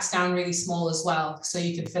 and it packs down really small as well, so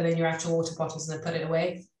you can fill in your actual water bottles and then put it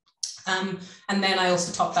away. And then I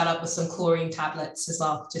also top that up with some chlorine tablets as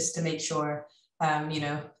well, just to make sure that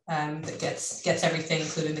gets everything,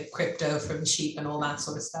 including the crypto from the sheep and all that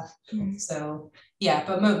sort of stuff. So yeah,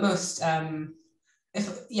 but most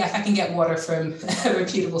if I can get water from a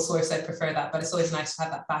reputable source, I'd prefer that, but it's always nice to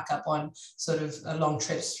have that backup on sort of long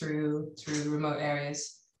trips through remote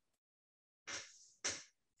areas.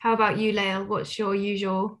 How about you, Lael? What's your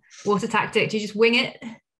usual water tactic? Do you just wing it?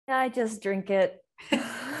 Yeah, I just drink it.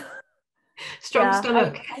 Strong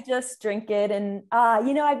stomach. I just drink it, and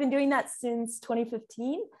I've been doing that since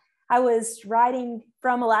 2015. I was riding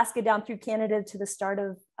from Alaska down through Canada to the start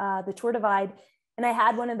of the Tour Divide, and I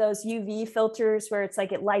had one of those UV filters where it's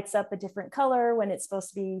like it lights up a different color when it's supposed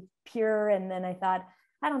to be pure. And then I thought,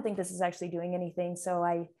 I don't think this is actually doing anything, so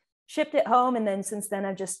I shipped it home, and then since then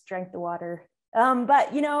I've just drank the water.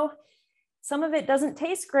 But some of it doesn't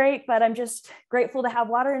taste great, but I'm just grateful to have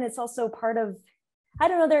water, and it's also part of, I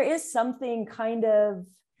don't know, there is something kind of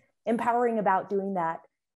empowering about doing that,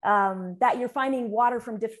 that you're finding water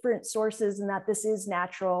from different sources and that this is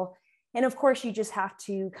natural. And of course, you just have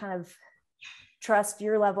to kind of trust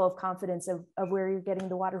your level of confidence of where you're getting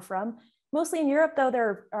the water from. Mostly in Europe, though,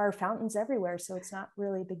 there are fountains everywhere, so it's not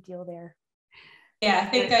really a big deal there. Yeah, I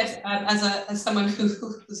think that as someone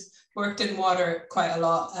who's worked in water quite a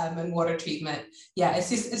lot and water treatment, yeah,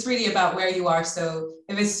 it's really about where you are. So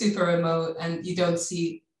if it's super remote and you don't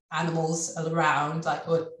see animals around,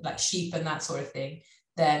 like sheep and that sort of thing,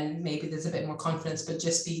 then maybe there's a bit more confidence. But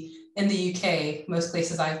just in the UK, most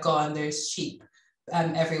places I've gone, there's sheep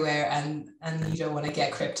everywhere, and you don't want to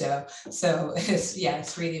get crypto. So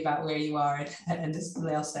it's really about where you are, and as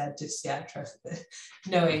Lael said, just trust,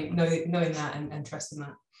 knowing that and trusting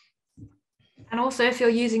that. And also, if you're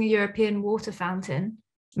using a European water fountain,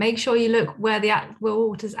 make sure you look where the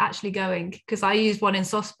water's actually going, because I used one in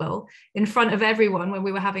Sospel in front of everyone when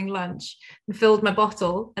we were having lunch, and filled my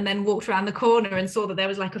bottle and then walked around the corner and saw that there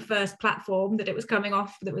was like a first platform that it was coming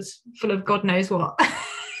off that was full of God knows what.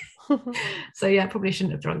 So yeah, probably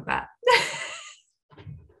shouldn't have drunk that.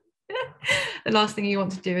 The last thing you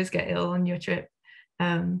want to do is get ill on your trip.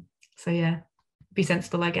 So yeah, be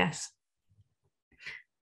sensible, I guess.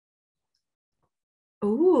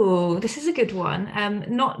 Oh, this is a good one.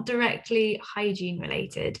 Not directly hygiene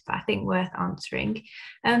related, but I think worth answering.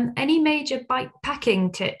 Any major bike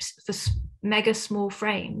packing tips for mega small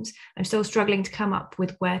frames? I'm still struggling to come up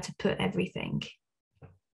with where to put everything.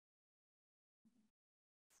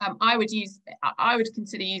 I would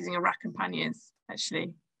consider using a rack and panniers,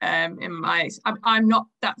 actually. I'm not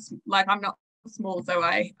small, so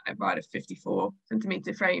I ride a 54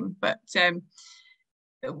 centimeter frame, but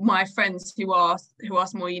my friends who are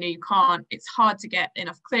small, you can't, it's hard to get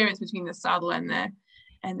enough clearance between the saddle and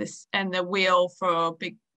the wheel for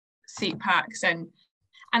big seat packs, and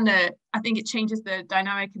I think it changes the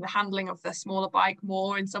dynamic and the handling of the smaller bike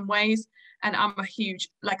more in some ways. And I'm a huge,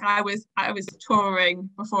 I was touring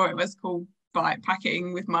before it was called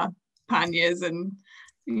bikepacking with my panniers, and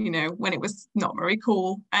when it was not very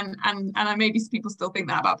cool, and maybe people still think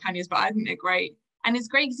that about panniers, but I think they're great. And it's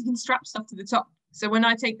great because you can strap stuff to the top. So when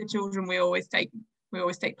I take the children, we always take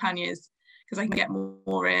panniers, because I can get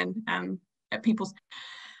more in, and people's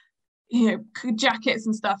jackets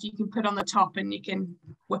and stuff you can put on the top and you can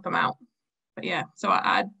whip them out. But yeah, so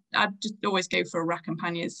I'd just always go for a rack and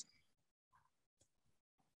panniers.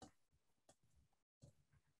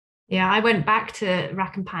 Yeah, I went back to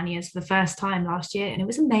rack and panniers for the first time last year, and it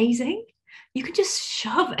was amazing. You could just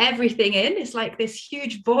shove everything in. It's like this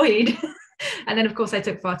huge void. And then, of course, I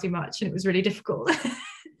took far too much, and it was really difficult.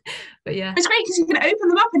 But yeah, it's great because you can open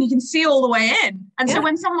them up and you can see all the way in. And so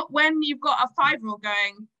when you've got a 5-year-old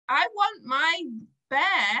going, I want my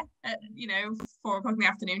bear at 4 o'clock in the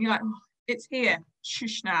afternoon, you're like, oh, it's here.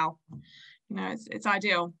 Shush now. It's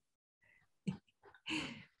ideal.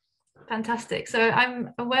 Fantastic. So I'm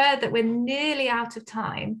aware that we're nearly out of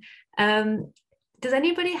time. Does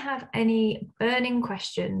anybody have any burning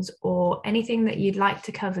questions or anything that you'd like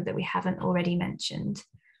to cover that we haven't already mentioned?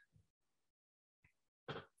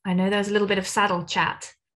 I know there's a little bit of saddle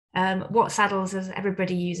chat. What saddles is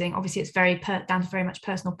everybody using? Obviously, it's down to very much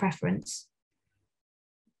personal preference.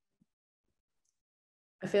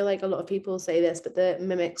 I feel like a lot of people say this, but the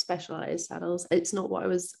Mimic Specialized saddles, it's not what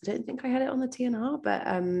I don't think I had it on the TNR, but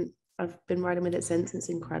I've been riding with it since. It's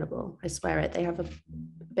incredible. I swear it. They have a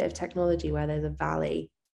bit of technology where there's a valley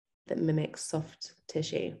that mimics soft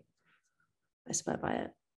tissue. I swear by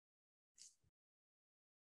it.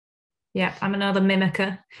 Yeah, I'm another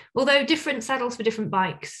mimicker. Although different saddles for different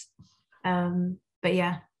bikes. But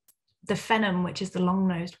yeah, the Phenom, which is the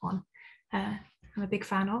long-nosed one, I'm a big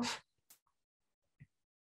fan of.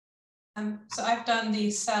 So I've done the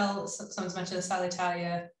someone's mentioned the Cell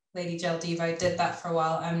Italia Lady Gel Diva. I did that for a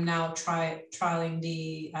while. I'm now trialing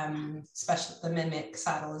the Mimic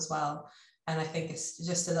saddle as well, and I think it's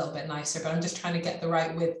just a little bit nicer, but I'm just trying to get the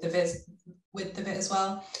right width of it as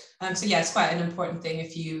well. So yeah, it's quite an important thing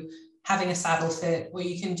if you having a saddle fit, or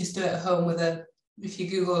you can just do it at home with if you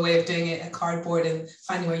Google a way of doing it, a cardboard, and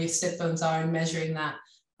finding where your sit bones are and measuring that.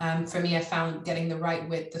 For me, I found getting the right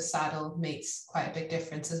width of saddle makes quite a big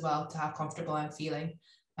difference as well to how comfortable I'm feeling.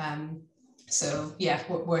 So yeah,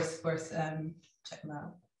 worth checking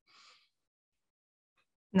out.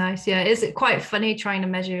 Nice. Yeah, is it quite funny trying to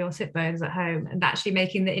measure your sit bones at home and actually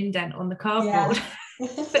making the indent on the cardboard,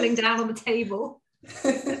 filling down on the table?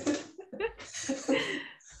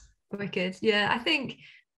 Wicked. Yeah, I think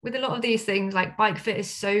with a lot of these things, like bike fit is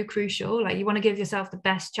so crucial. Like you want to give yourself the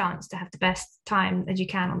best chance to have the best time as you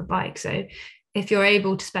can on the bike. So if you're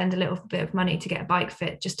able to spend a little bit of money to get a bike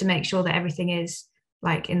fit just to make sure that everything is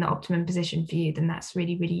like in the optimum position for you, then that's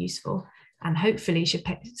really, really useful, and hopefully should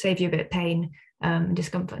save you a bit of pain and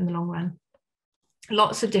discomfort in the long run.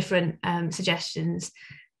 Lots of different suggestions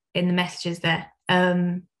in the messages there.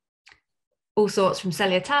 All sorts from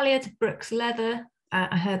Cell Italia to Brooks Leather.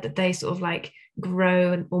 I heard that they sort of like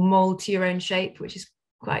grow or mold to your own shape, which is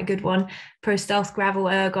quite a good one. Pro Stealth Gravel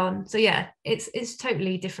Ergon. So yeah, it's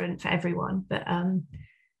totally different for everyone, but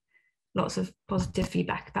lots of positive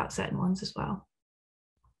feedback about certain ones as well.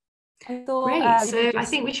 I thought, great. So I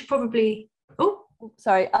think we should probably,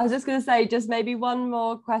 sorry, I was just going to say just maybe one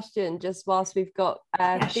more question just whilst we've got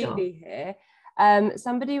Phoebe here.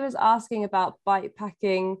 Somebody was asking about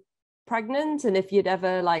bikepacking pregnant, and if you'd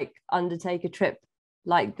ever like undertake a trip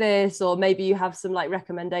like this, or maybe you have some like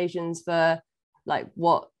recommendations for like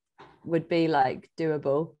what would be like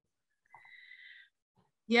doable.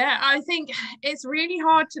 Yeah, I think it's really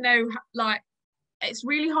hard to know, like it's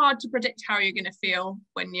really hard to predict how you're going to feel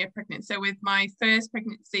when you're pregnant. So with my first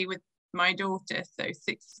pregnancy with my daughter, so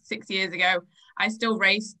six years ago, I still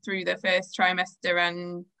raced through the first trimester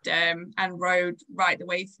and rode right the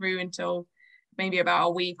way through until maybe about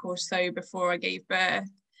a week or so before I gave birth.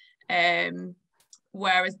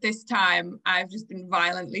 Whereas this time I've just been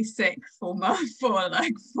violently sick for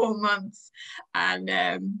like 4 months, and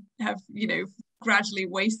have, you know, gradually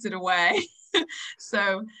wasted away.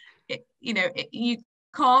 So you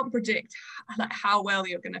can't predict like how well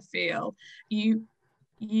you're going to feel.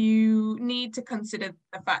 You need to consider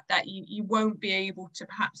the fact that you won't be able to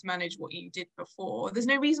perhaps manage what you did before. There's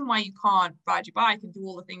no reason why you can't ride your bike and do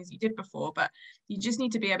all the things you did before, but you just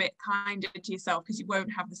need to be a bit kinder to yourself, because you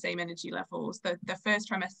won't have the same energy levels. The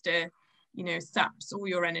first trimester, you know, saps all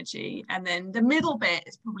your energy, and then the middle bit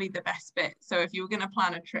is probably the best bit. So if you were going to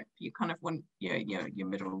plan a trip, you kind of want your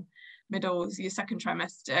middle, your second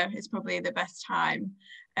trimester is probably the best time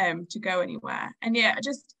to go anywhere. And yeah,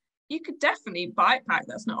 you could definitely bike pack,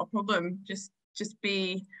 that's not a problem. Just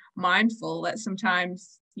be mindful that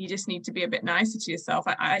sometimes you just need to be a bit nicer to yourself.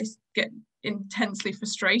 I get intensely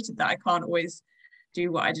frustrated that I can't always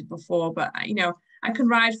do what I did before, but you know, I can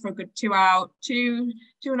ride for a good 2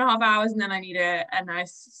 and a half hours, and then I need a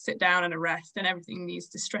nice sit down and a rest, and everything needs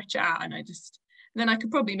to stretch out, and then I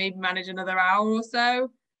could probably maybe manage another hour or so,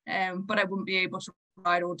 but I wouldn't be able to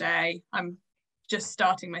ride all day. I'm just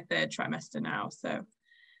starting my third trimester now, so.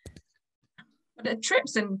 But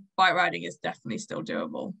trips and bike riding is definitely still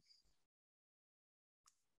doable.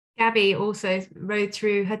 Gabby also rode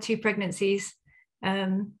through her 2 pregnancies.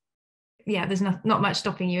 Yeah, there's not much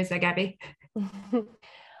stopping you, is there, Gabby?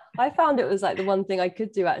 I found it was like the one thing I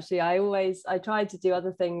could do, actually. I tried to do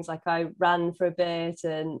other things, like I ran for a bit,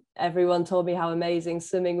 and everyone told me how amazing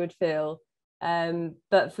swimming would feel.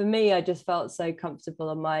 But for me, I just felt so comfortable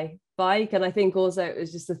on my bike, and I think also it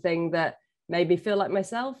was just the thing that made me feel like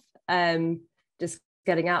myself. Just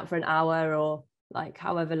getting out for an hour or like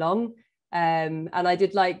however long. And I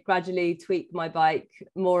did like gradually tweak my bike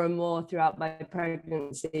more and more throughout my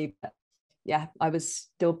pregnancy. But yeah, I was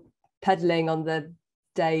still pedaling on the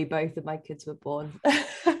day both of my kids were born.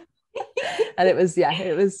 And it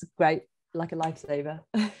was great, like a lifesaver.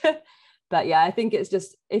 But yeah, I think it's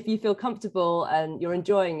just, if you feel comfortable and you're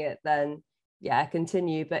enjoying it, then yeah,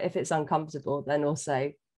 continue. But if it's uncomfortable, then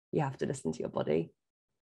also you have to listen to your body.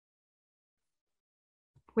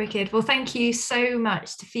 Wicked. Well, thank you so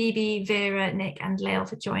much to Phoebe, Vera, Nick and Lael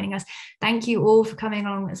for joining us. Thank you all for coming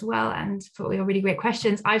along as well, and for all your really great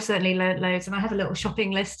questions. I've certainly learned loads, and I have a little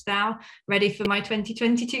shopping list now ready for my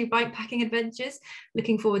 2022 bikepacking adventures.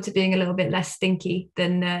 Looking forward to being a little bit less stinky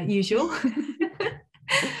than usual.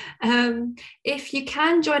 If you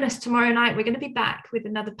can join us tomorrow night, we're going to be back with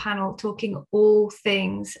another panel talking all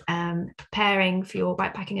things preparing for your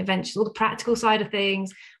bikepacking adventures, all the practical side of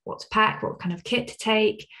things, what to pack, what kind of kit to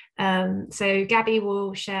take. So Gabby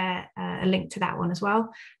will share a link to that one as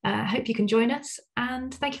well. I hope you can join us,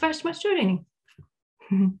 and thank you very much for joining.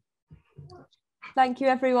 Thank you,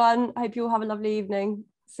 everyone. I hope you all have a lovely evening.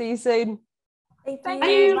 See you soon. Thank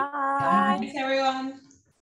you. Bye. Thanks, everyone.